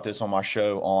talked about this on my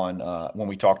show on when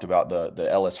we talked about the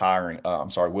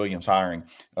Williams hiring,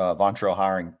 Vontrell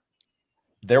hiring.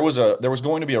 There was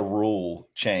going to be a rule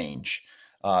change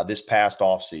this past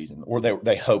offseason, or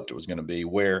they hoped it was going to be,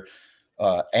 where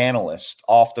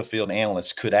off the field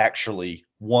analysts could actually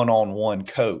one-on-one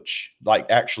coach,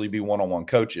 like actually be one-on-one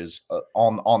coaches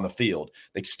on the field.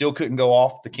 They still couldn't go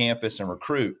off the campus and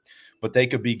recruit, but they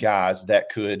could be guys that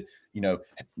could,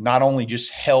 not only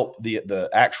just help the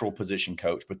actual position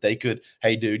coach, but they could,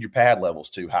 hey, dude, your pad level's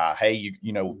too high. Hey,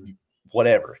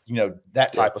 whatever,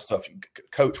 that type of stuff.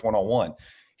 Coach one-on-one.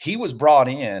 He was brought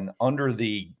in under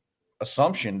the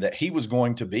assumption that he was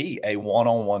going to be a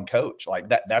one-on-one coach. Like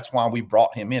that. That's why we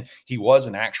brought him in. He was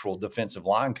an actual defensive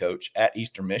line coach at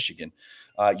Eastern Michigan.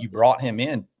 You brought him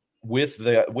in with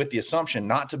the assumption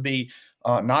not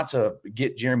to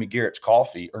get Jeremy Garrett's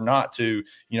coffee, or not to,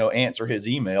 answer his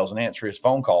emails and answer his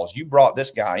phone calls. You brought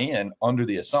this guy in under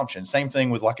the assumption. Same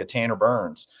thing with like a Tanner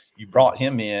Burns. You brought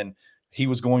him in. He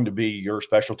was going to be your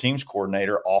special teams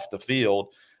coordinator off the field,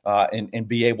 and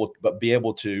be able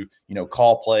to,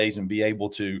 call plays and be able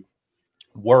to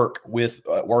work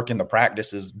in the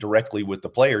practices directly with the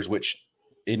players, which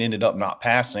it ended up not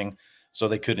passing. So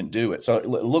they couldn't do it. So it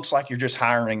looks like you're just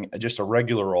hiring just a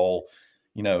regular role,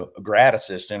 a grad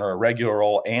assistant or a regular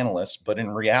role analyst, but in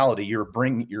reality,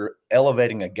 you're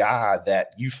elevating a guy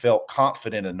that you felt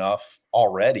confident enough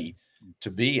already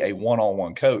to be a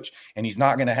one-on-one coach. And he's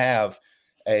not going to have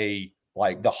the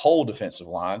whole defensive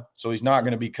line. So he's not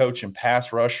going to be coaching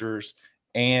pass rushers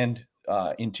and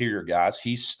interior guys.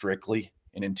 He's strictly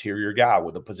an interior guy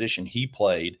with a position he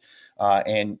played.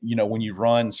 And when you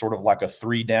run sort of like a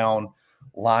 3-down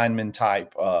lineman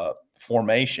type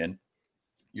formation,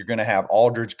 you're going to have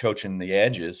Aldridge coaching the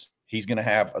edges. He's going to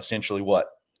have essentially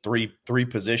three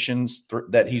positions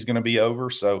that he's going to be over.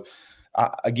 So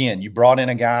again, you brought in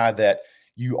a guy that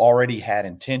you already had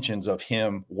intentions of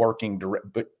him working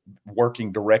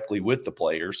directly with the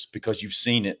players because you've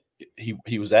seen it.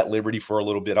 He was at Liberty for a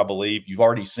little bit, I believe. You've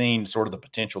already seen sort of the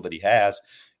potential that he has.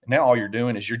 And now all you're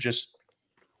doing is you're just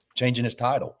changing his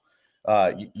title.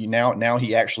 Now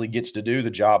he actually gets to do the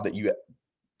job that you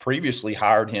previously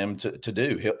hired him to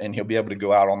do. He'll be able to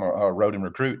go out on the road and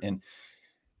recruit. And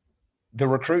the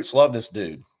recruits love this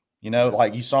dude.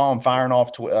 Like you saw him firing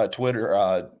off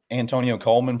Twitter. Antonio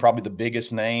Coleman, probably the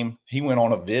biggest name. He went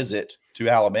on a visit to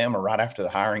Alabama right after the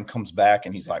hiring, comes back,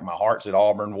 and he's like, my heart's at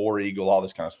Auburn, War Eagle, all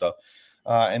this kind of stuff.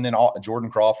 And then Jordan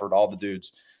Crawford, all the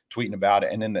dudes tweeting about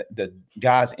it. And then the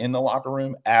guys in the locker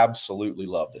room absolutely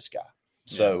love this guy.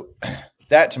 So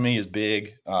that to me is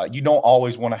big. You don't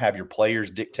always want to have your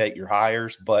players dictate your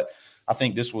hires, but I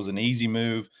think this was an easy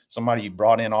move. Somebody you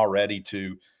brought in already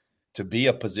to be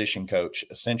a position coach,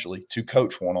 essentially to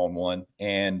coach one-on-one.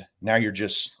 And now you're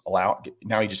just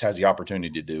now he just has the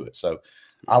opportunity to do it. So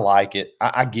I like it.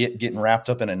 I get getting wrapped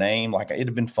up in a name. Like it'd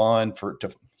have been fun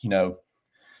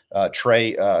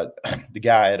Trey, the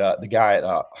guy at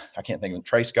I can't think of him,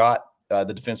 Trey Scott, the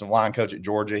defensive line coach at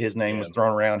Georgia. His name was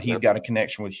thrown around. He's got a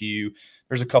connection with Hugh.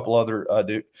 There's a couple other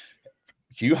dude.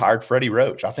 Hugh hired Freddie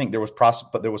Roach. I think there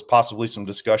was possibly some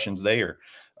discussions there.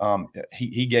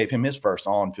 He gave him his first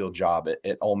on-field job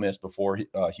at Ole Miss before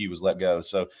Hugh was let go.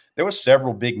 So there was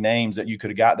several big names that you could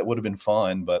have got that would have been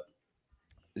fun. But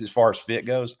as far as fit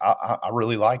goes, I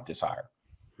really like this hire.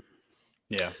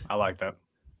 Yeah, I like that.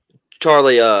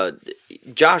 Charlie,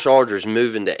 Josh Aldridge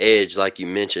moving to edge, like you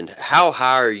mentioned. How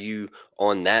high are you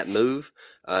on that move?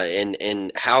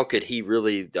 And how could he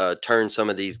really turn some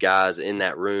of these guys in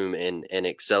that room and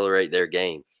accelerate their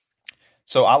game?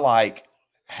 So I like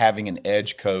having an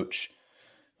edge coach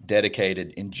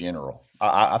dedicated in general.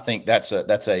 I think that's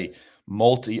a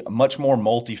much more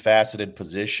multifaceted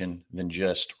position than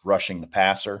just rushing the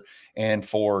passer. And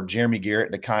for Jeremy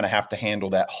Garrett to kind of have to handle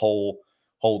that whole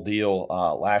deal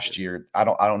last year, I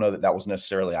don't know that was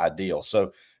necessarily ideal.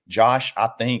 So Josh, I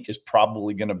think, is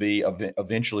probably going to be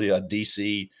eventually a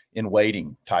DC in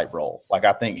waiting type role. Like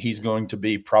I think he's going to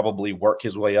be probably work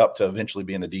his way up to eventually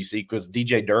being the DC, because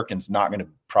DJ Durkin's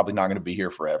probably not going to be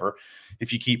here forever.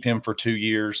 If you keep him for 2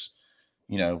 years,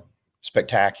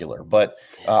 spectacular. But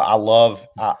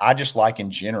I just like in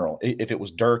general, if it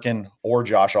was Durkin or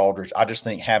Josh Aldridge, I just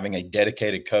think having a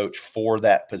dedicated coach for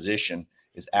that position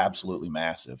is absolutely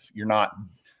massive. You're not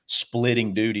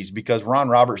splitting duties, because Ron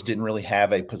Roberts didn't really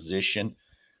have a position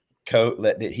coach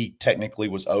that he technically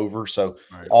was over. So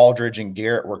right. Aldridge and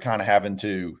Garrett were kind of having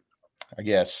to, I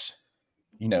guess,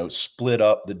 split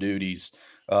up the duties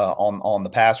on the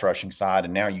pass rushing side.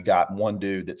 And now you got one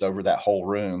dude that's over that whole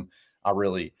room.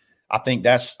 I think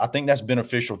that's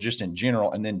beneficial just in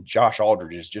general. And then Josh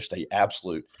Aldridge is just an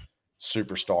absolute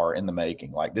superstar in the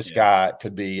making. Like this guy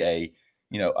could be a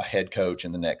head coach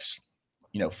in the next,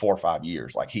 4 or 5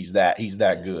 years. Like he's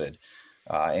that good.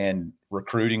 And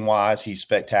recruiting wise, he's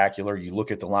spectacular. You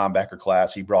look at the linebacker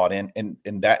class he brought in, and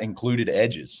that included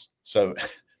edges. So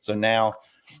now,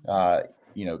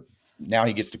 now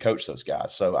he gets to coach those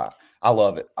guys. So I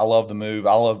love it. I love the move.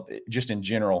 I love just in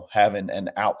general, having an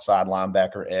outside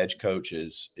linebacker edge coach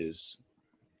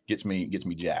gets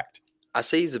me jacked. I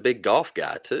see he's a big golf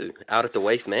guy too, out at the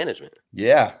Waste Management.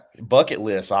 Yeah, bucket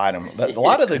list item. A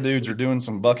lot of the dudes are doing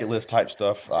some bucket list type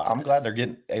stuff. I'm glad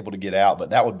they're able to get out, but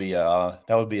that would be a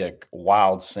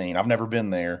wild scene. I've never been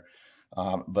there,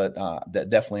 but that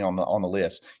definitely on the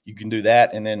list. You can do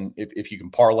that, and then if you can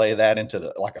parlay that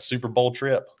into like a Super Bowl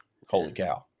trip, holy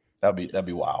cow, that'd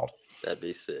be wild. That'd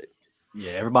be sick.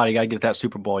 Yeah, everybody got to get that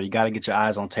Super Bowl. You got to get your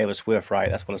eyes on Taylor Swift,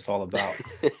 right? That's what it's all about.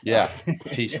 Yeah,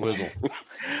 T-Swizzle.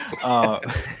 I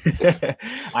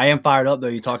am fired up, though.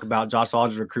 You talk about Josh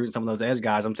Aldridge recruiting some of those edge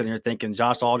guys. I'm sitting here thinking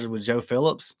Josh Aldridge with Joe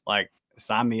Phillips. Like,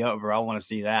 sign me up, bro. I want to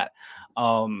see that.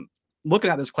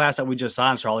 Looking at this class that we just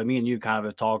signed, Charlie, me and you kind of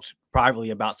have talked privately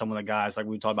about some of the guys. Like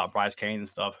we talked about Bryce Kane and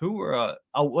stuff. Who were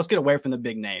let's get away from the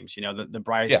big names, the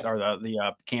Bryce or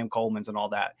the Cam Colemans and all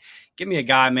that. Give me a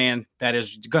guy, man, that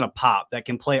is gonna pop, that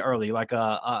can play early. Like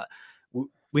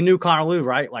we knew Connor Lew,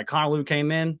 right? Like Connor Lew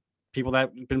came in, people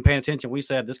that been paying attention, we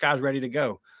said this guy's ready to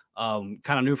go. Kind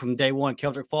of knew from day one,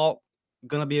 Keldrick Falk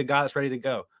gonna be a guy that's ready to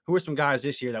go. Who are some guys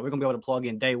this year that we're gonna be able to plug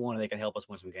in day one and they can help us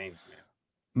win some games, man?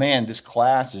 Man, this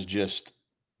class is just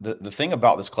the thing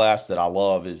about this class that I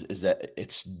love is that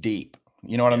it's deep.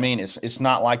 You know what I mean? It's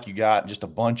not like you got just a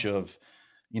bunch of,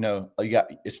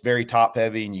 it's very top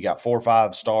heavy and you got 4 or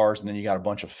 5 stars and then you got a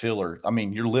bunch of fillers. I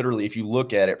mean, you're literally, if you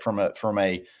look at it from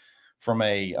a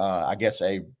I guess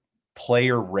a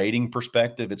player rating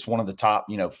perspective, it's one of the top,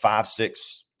 5,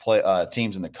 6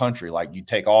 teams in the country. Like you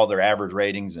take all their average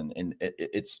ratings and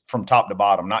it's from top to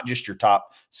bottom, not just your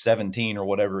top 17 or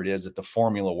whatever it is that the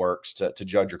formula works to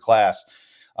judge your class.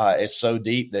 It's so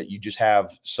deep that you just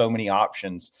have so many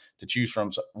options to choose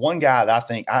from. So one guy that I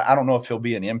think, I don't know if he'll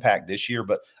be an impact this year,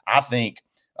 but I think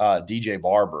DJ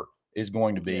Barber is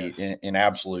going to be an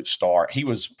absolute star. He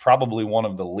was probably one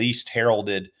of the least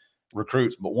heralded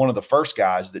recruits, but one of the first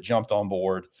guys that jumped on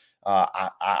board.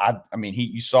 I mean,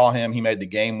 you saw him. He made the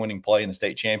game-winning play in the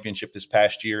state championship this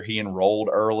past year. He enrolled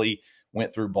early,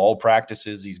 went through bowl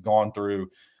practices. He's gone through.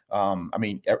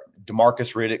 DeMarcus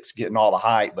Riddick's getting all the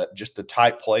hype, but just the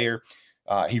type player.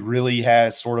 He really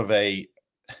has sort of a,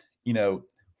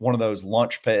 one of those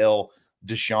lunch pail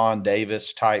Deshaun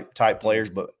Davis type players,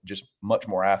 but just much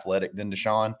more athletic than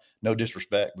Deshaun. No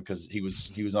disrespect, because he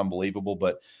was unbelievable,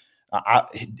 but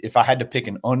if I had to pick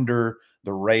an under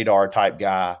the radar type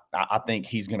guy, I think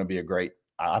he's going to be a great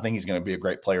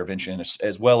player eventually,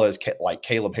 as well as like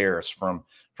Caleb Harris from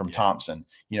Thompson.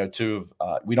 Two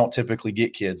of we don't typically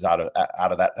get kids out of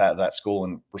that school,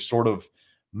 and we're sort of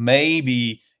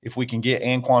maybe if we can get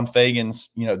Anquan Fagans,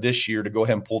 this year to go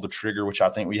ahead and pull the trigger, which I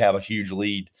think we have a huge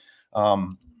lead.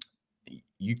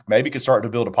 You maybe could start to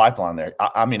build a pipeline there.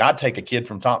 I mean, I'd take a kid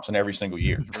from Thompson every single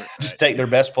year. Just take their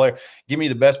best player. Give me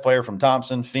the best player from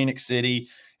Thompson, Phoenix City,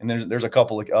 and there's a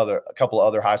couple of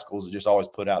other high schools that just always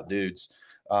put out dudes.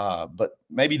 But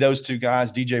maybe those two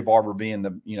guys, DJ Barber being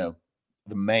the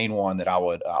main one that I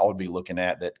would be looking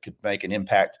at that could make an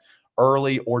impact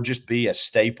early or just be a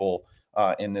staple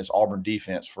in this Auburn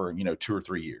defense for 2 or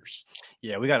 3 years.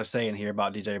 Yeah, we got to say in here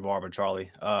about DJ Barber, Charlie.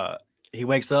 He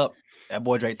wakes up. That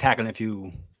boy Drake tackling if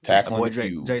you.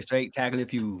 Drake straight tackling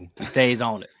if you. He stays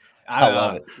on it. I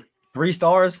love it. 3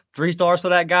 stars for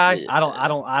that guy. Yeah.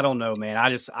 I don't know, man.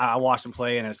 I watched him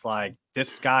play and it's like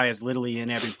this guy is literally in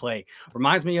every play.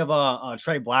 Reminds me of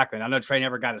Trey Blackman. I know Trey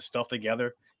never got his stuff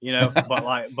together, but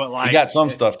like he got some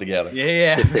stuff together.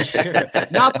 Yeah, for sure.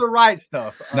 Not the right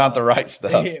stuff. Not the right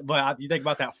stuff. But you think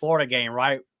about that Florida game,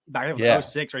 right? Back in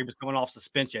 2006, where he was coming off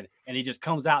suspension, and he just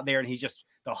comes out there and he's just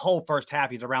the whole first half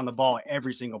he's around the ball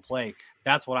every single play.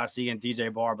 That's what I see in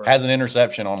DJ Barber. Has an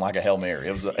interception on like a Hail Mary.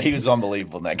 He was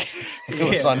unbelievable in that game. It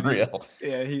was unreal.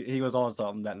 Yeah, he was on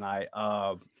something that night.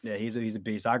 He's a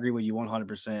beast. I agree with you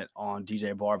 100% on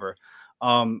DJ Barber.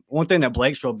 One thing that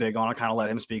Blake's real big on, I kind of let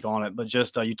him speak on it, but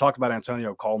just you talked about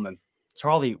Antonio Coleman.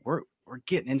 Charlie, we're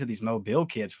getting into these Mobile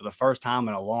kids for the first time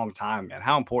in a long time, man.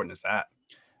 How important is that?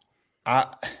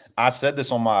 I said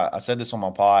this on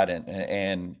my pod,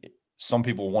 and some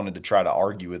people wanted to try to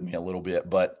argue with me a little bit,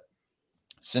 but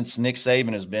since Nick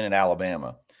Saban has been in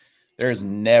Alabama, there has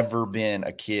never been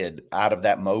a kid out of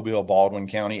that Mobile, Baldwin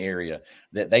County area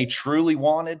that they truly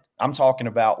wanted. I'm talking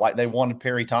about like they wanted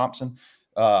Perry Thompson,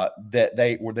 that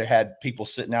they had people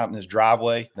sitting out in his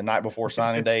driveway the night before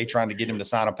signing day trying to get him to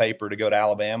sign a paper to go to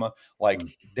Alabama. Like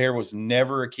there was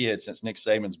never a kid since Nick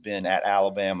Saban's been at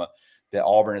Alabama that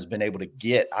Auburn has been able to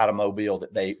get out of Mobile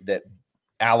that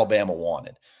Alabama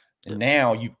wanted. And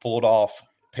now you've pulled off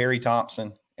Perry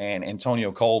Thompson and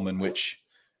Antonio Coleman, which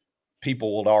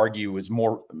people would argue is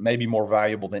maybe more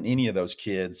valuable than any of those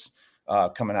kids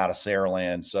coming out of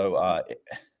Saraland. So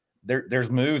there's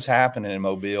moves happening in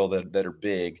Mobile that are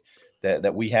big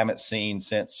that we haven't seen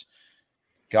since,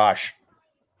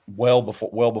 well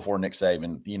before Nick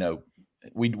Saban.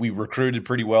 We recruited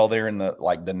pretty well there in the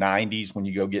 90s when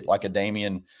you go get like a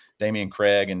Damian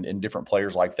Craig and different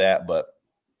players like that. But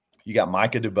you got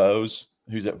Micah DeBose,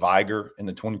 who's at Viger in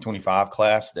the 2025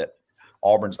 class, that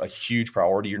Auburn's a huge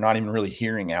priority. You're not even really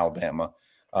hearing Alabama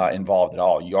involved at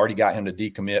all. You already got him to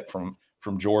decommit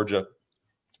from Georgia.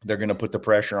 They're going to put the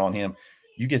pressure on him.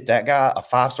 You get that guy, a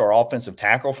 5-star offensive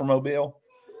tackle from Mobile.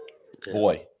 Yeah.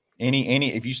 Boy,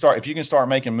 if you can start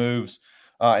making moves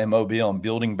in Mobile and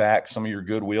building back some of your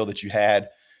goodwill that you had,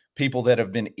 people that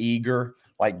have been eager,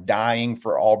 like dying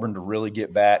for Auburn to really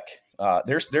get back.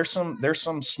 There's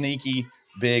some sneaky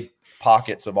big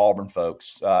pockets of Auburn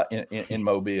folks in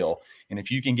Mobile, and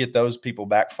if you can get those people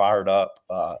back fired up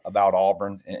about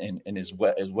Auburn, and as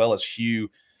well as Hugh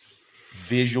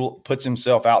puts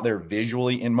himself out there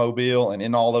visually in Mobile and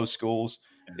in all those schools,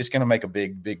 it's going to make a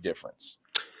big difference.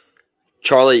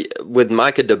 Charlie, with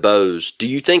Micah DeBose, do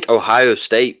you think Ohio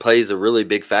State plays a really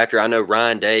big factor? I know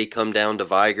Ryan Day come down to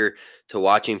Viger to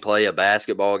watch him play a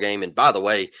basketball game, and by the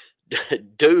way,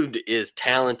 dude is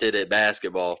talented at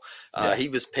basketball. He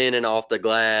was pinning off the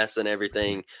glass and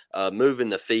everything, moving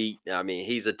the feet. I mean,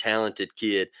 he's a talented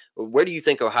kid. Where do you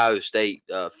think Ohio State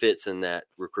fits in that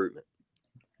recruitment?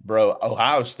 Bro,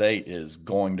 Ohio State is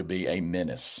going to be a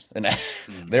menace. And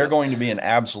they're going to be an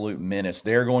absolute menace.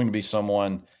 They're going to be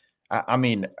someone I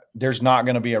mean, there's not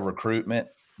going to be a recruitment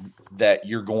that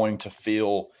you're going to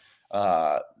feel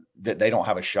that they don't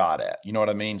have a shot at. You know what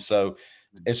I mean? So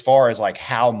as far as like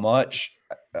how much,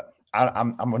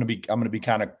 I'm going to be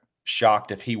kind of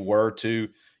shocked if he were to,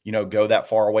 go that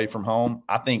far away from home.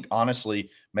 I think honestly,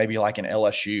 maybe like an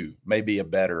LSU may be a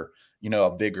better, a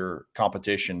bigger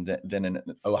competition than an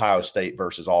Ohio State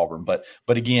versus Auburn. But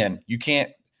again, you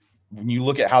can't, when you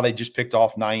look at how they just picked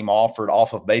off Naeem Alford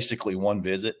off of basically one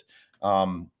visit,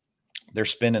 they're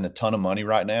spending a ton of money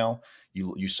right now.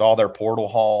 You saw their portal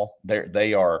haul.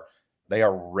 They are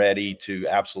ready to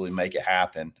absolutely make it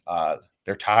happen.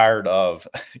 They're tired of,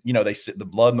 they sit the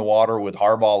blood in the water with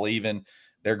Harbaugh leaving.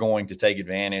 They're going to take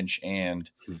advantage, and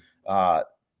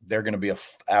they're going to be an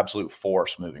absolute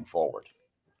force moving forward.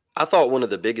 I thought one of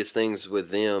the biggest things with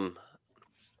them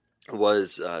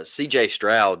was CJ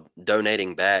Stroud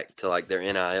donating back to like their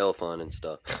NIL fund and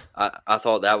stuff. I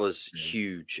thought that was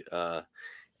huge.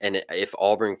 And if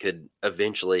Auburn could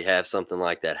eventually have something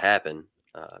like that happen,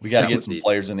 we got to get some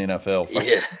players in the NFL.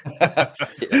 Yeah.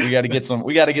 We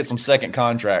got to get some second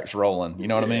contracts rolling. You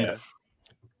know what I mean?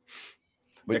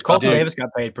 But Carlton Davis got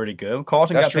paid pretty good.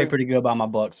 Carlton got paid pretty good by my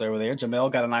Bucks over there.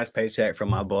 Jamel got a nice paycheck from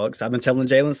my Bucks. I've been telling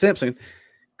Jalen Simpson,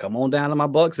 come on down to my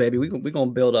Bucks, baby. We're going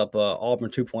to build up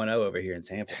Auburn 2.0 over here in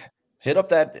Tampa. Hit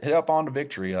up on to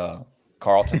victory,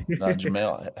 Carlton.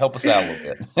 Jamel, help us out a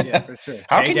little bit. Yeah, for sure.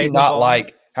 How can you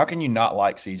not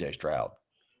like CJ Stroud?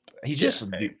 He's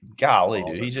just golly,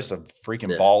 dude. He's just a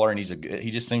freaking baller, and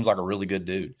he just seems like a really good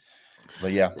dude.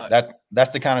 But yeah,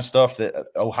 that's the kind of stuff that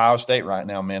Ohio State right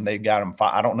now, man. They got him.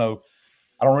 I don't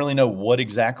really know what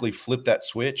exactly flipped that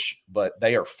switch, but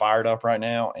they are fired up right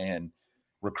now and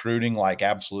recruiting like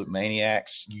absolute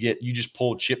maniacs. You just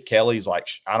pull Chip Kelly's like,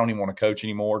 I don't even want to coach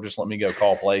anymore. Just let me go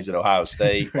call plays at Ohio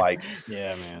State. Like,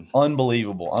 yeah, man,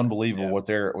 unbelievable what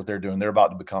they're doing. They're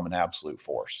about to become an absolute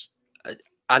force.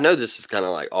 I know this is kind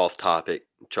of like off topic,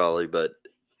 Charlie, but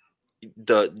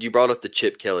you brought up the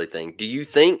Chip Kelly thing. Do you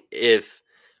think if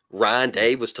Ryan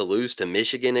Day was to lose to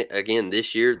Michigan again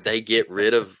this year, they get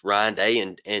rid of Ryan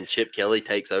Day and Chip Kelly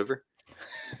takes over?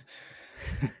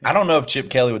 I don't know if Chip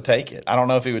Kelly would take it. I don't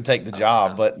know if he would take the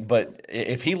job, but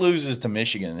if he loses to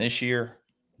Michigan this year,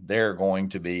 they're going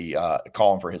to be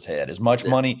calling for his head. As much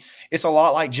money, it's a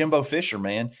lot like Jimbo Fisher,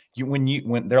 man.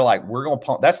 When they're like, we're going to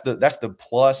pump. That's the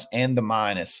plus and the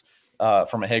minus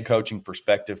from a head coaching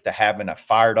perspective to having a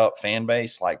fired up fan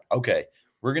base. Like, okay,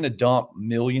 we're going to dump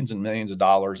millions and millions of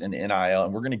dollars into NIL,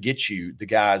 and we're going to get you the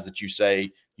guys that you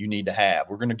say you need to have.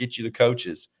 We're going to get you the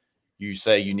coaches you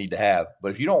say you need to have.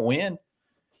 But if you don't win,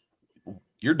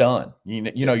 you're done.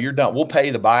 You're done. We'll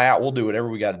pay the buyout. We'll do whatever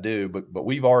we got to do. But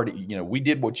we've already, we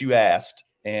did what you asked,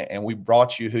 and we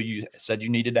brought you who you said you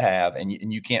needed to have, and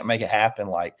you can't make it happen.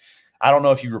 Like, I don't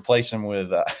know if you replace him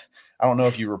with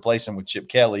Chip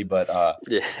Kelly, but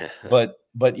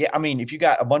yeah, I mean, if you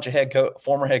got a bunch of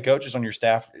former head coaches on your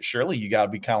staff, surely you got to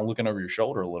be kind of looking over your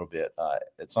shoulder a little bit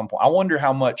at some point. I wonder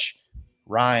how much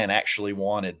Ryan actually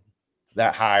wanted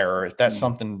that hire, or if that's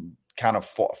something kind of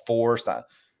forced.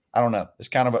 I don't know. It's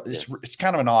kind of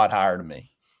an odd hire to me.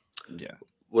 Yeah.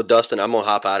 Well, Dustin, I'm gonna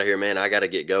hop out of here, man. I got to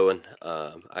get going.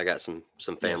 I got some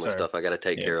family stuff I got to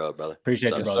take care of, brother. Appreciate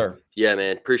you, brother. Sir. Yeah,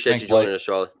 man. Appreciate you joining us,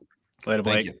 Charlie. Later,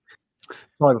 Blake. Thank you.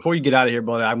 Charlie, before you get out of here,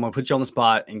 brother, I'm going to put you on the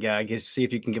spot and see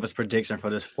if you can give us a prediction for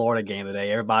this Florida game today.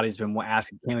 Everybody's been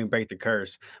asking, can we break the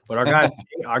curse? But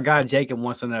our guy Jacob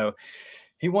wants to know.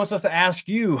 He wants us to ask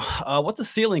you what the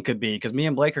ceiling could be, because me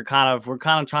and Blake we're kind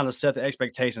of trying to set the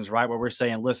expectations right, where we're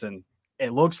saying, listen,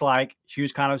 it looks like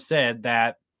Hughes kind of said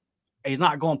that he's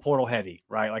not going portal heavy,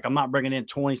 right? Like, I'm not bringing in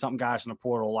 20-something guys from the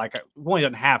portal. Like, one, he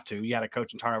doesn't have to. You had a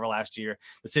coaching turnover last year.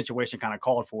 The situation kind of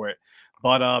called for it.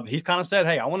 But he's kind of said,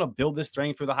 hey, I want to build this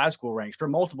thing through the high school ranks for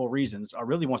multiple reasons. I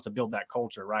really wants to build that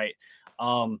culture, right?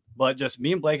 But just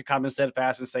me and Blake have kind of been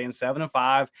steadfast in saying 7-5,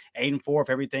 8-4 if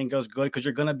everything goes good, because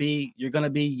you're gonna be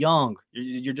young.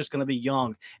 You're just gonna be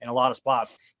young in a lot of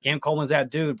spots. Cam Coleman's that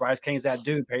dude, Bryce Kane's that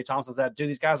dude, Perry Thompson's that dude.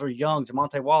 These guys are young.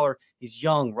 Jamonte Waller, he's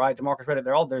young, right? DeMarcus Reddick,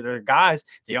 they're guys.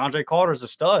 DeAndre Carter's a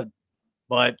stud,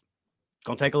 but it's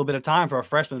going to take a little bit of time for a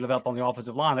freshman to develop on the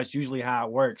offensive line. That's usually how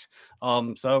it works.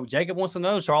 So Jacob wants to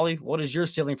know, Charlie, what is your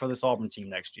ceiling for this Auburn team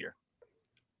next year?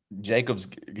 Jacob's,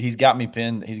 he's got me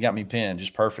pinned. He's got me pinned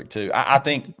just perfect too. I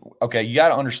think, okay, you got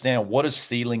to understand, what does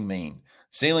ceiling mean?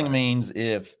 Ceiling means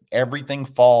if everything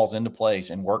falls into place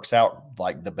and works out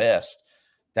like the best,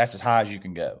 that's as high as you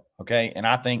can go. Okay. And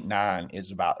I think 9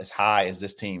 is about as high as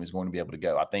this team is going to be able to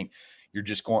go. I think you're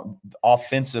just going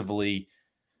offensively.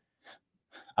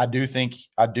 I do think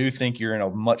you're in a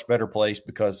much better place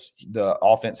because the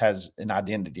offense has an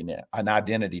identity now,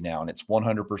 and it's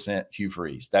 100% Hugh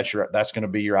Freeze. That's going to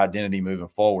be your identity moving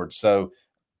forward. So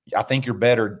I think you're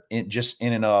better just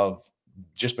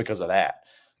because of that.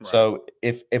 Right. So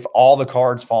if all the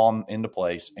cards fall into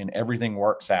place and everything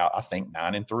works out, I think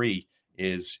 9-3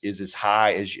 is as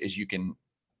high as you can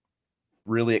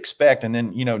really expect. And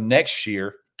then, next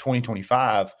year,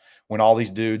 2025, when all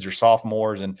these dudes are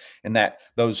sophomores and that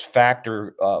those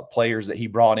factor players that he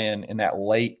brought in that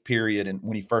late period and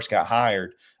when he first got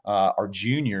hired are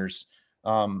juniors,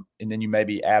 and then you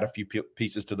maybe add a few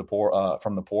pieces to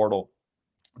from the portal.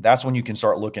 That's when you can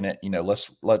start looking at,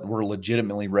 we're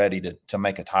legitimately ready to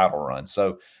make a title run.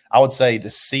 So I would say the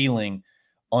ceiling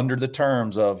under the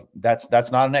terms of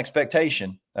that's not an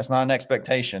expectation. That's not an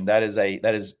expectation. That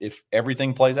is if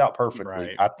everything plays out perfectly,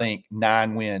 right. I think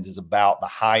 9 wins is about the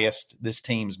highest this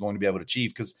team is going to be able to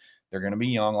achieve because they're going to be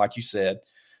young, like you said.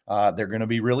 They're going to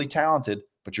be really talented,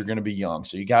 but you're going to be young.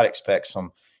 So you got to expect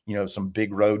some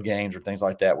big road games or things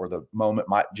like that where the moment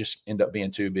might just end up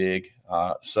being too big.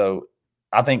 So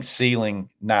I think ceiling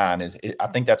 9 I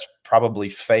think that's probably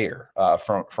fair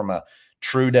from a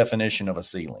true definition of a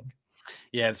ceiling.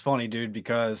 Yeah, it's funny, dude,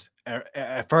 because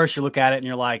at first you look at it and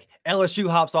you're like, LSU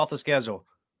hops off the schedule,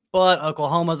 but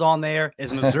Oklahoma's on there.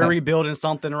 Is Missouri building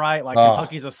something right? Like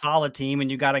Kentucky's a solid team,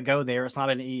 and you got to go there. It's not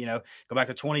go back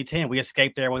to 2010. We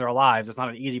escaped there with our lives. It's not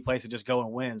an easy place to just go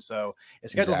and win. So the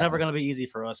schedule's never going to be easy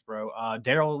for us, bro.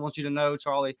 Daryl wants you to know,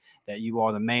 Charlie, that you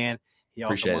are the man. He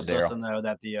also wants us to know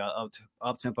that the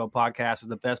Up Tempo podcast is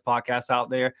the best podcast out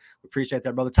there. We appreciate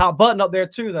that, brother. Top button up there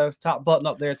too, though. Top button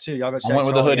up there too. Y'all go check. I went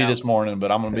with a hoodie this morning,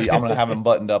 but I'm gonna have him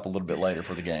buttoned up a little bit later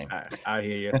for the game. All right, I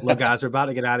hear you. Look, guys, we're about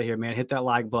to get out of here, man. Hit that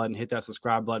like button, hit that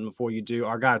subscribe button before you do.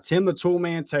 Our guy Tim the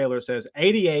Toolman Taylor says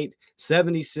 88,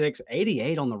 76,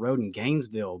 88 on the road in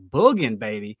Gainesville. Boogin',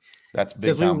 baby. That's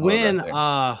big. Says we win.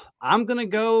 Right, I'm gonna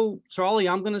go, Charlie.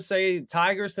 I'm gonna say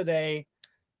Tigers today.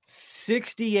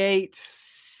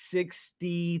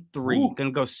 68-63.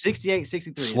 Gonna go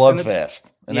 68-63.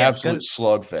 Slugfest. An absolute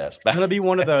slugfest. It's gonna be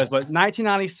one of those. But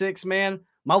 1996, man,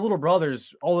 my little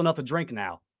brother's old enough to drink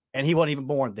now, and he wasn't even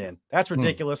born then. That's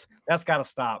ridiculous. That's got to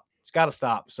stop. It's got to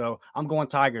stop. So I'm going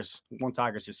Tigers. I'm going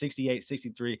Tigers here.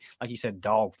 68-63. Like you said,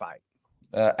 dog fight.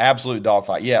 Absolute dog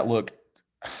fight. Yeah, look,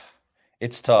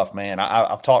 it's tough, man.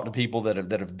 I've talked to people that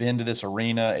have been to this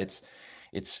arena. It's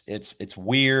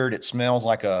weird. It smells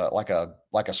like a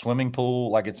swimming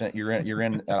pool. Like you're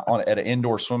in at an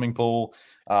indoor swimming pool.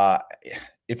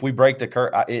 If we break the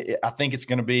curve, I think it's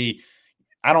going to be.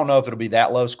 I don't know if it'll be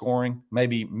that low scoring,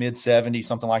 maybe mid 70s,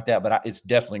 something like that. But it's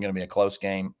definitely going to be a close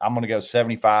game. I'm going to go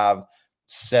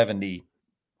 75-70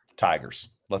 Tigers.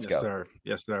 Let's go. Sir.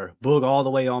 Yes, sir. Boog all the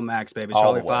way on Max, baby.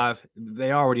 Charlie5.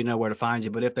 They already know where to find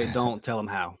you, but if they don't, tell them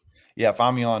how. Yeah,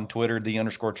 find me on Twitter,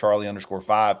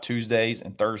 _Charlie_5, Tuesdays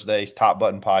and Thursdays, Top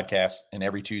Button Podcast, and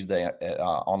every Tuesday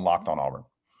on Locked on Auburn.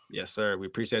 Yes, sir. We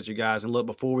appreciate you guys. And look,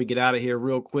 before we get out of here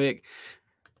real quick,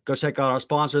 go check out our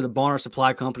sponsor, the Bonner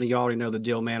Supply Company. You already know the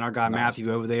deal, man. Our guy Matthew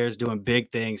over there is doing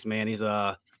big things, man. He's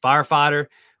a firefighter,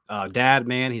 dad,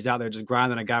 man. He's out there just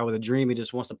grinding, a guy with a dream. He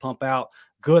just wants to pump out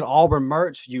good Auburn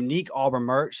merch, unique Auburn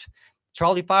merch.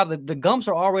 Charlie5, the Gumps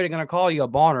are already going to call you a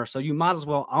Bonner, so you might as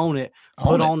well own it.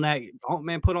 Put on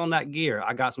that gear.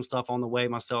 I got some stuff on the way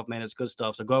myself, man. It's good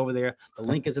stuff. So go over there. The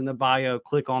link is in the bio.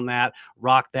 Click on that.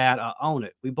 Rock that. Own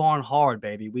it. We barn hard,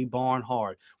 baby. We barn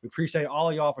hard. We appreciate all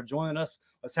of y'all for joining us.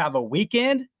 Let's have a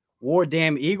weekend. War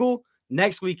Damn Eagle.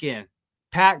 Next weekend.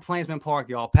 Packed Plainsman Park,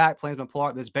 y'all. Packed Plainsman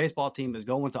Park. This baseball team is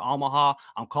going to Omaha.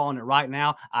 I'm calling it right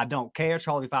now. I don't care.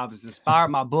 Charlie5 has inspired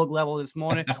my book level this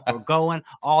morning. We're going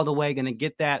all the way. Gonna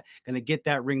get that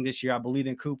ring this year. I believe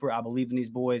in Cooper. I believe in these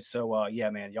boys. So yeah,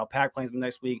 man. Y'all pack Plainsman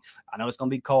next week. I know it's gonna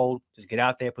be cold. Just get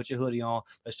out there, put your hoodie on.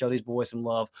 Let's show these boys some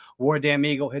love. War Damn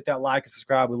Eagle. Hit that like and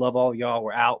subscribe. We love all of y'all.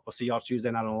 We're out. We'll see y'all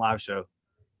Tuesday night on the live show.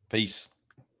 Peace.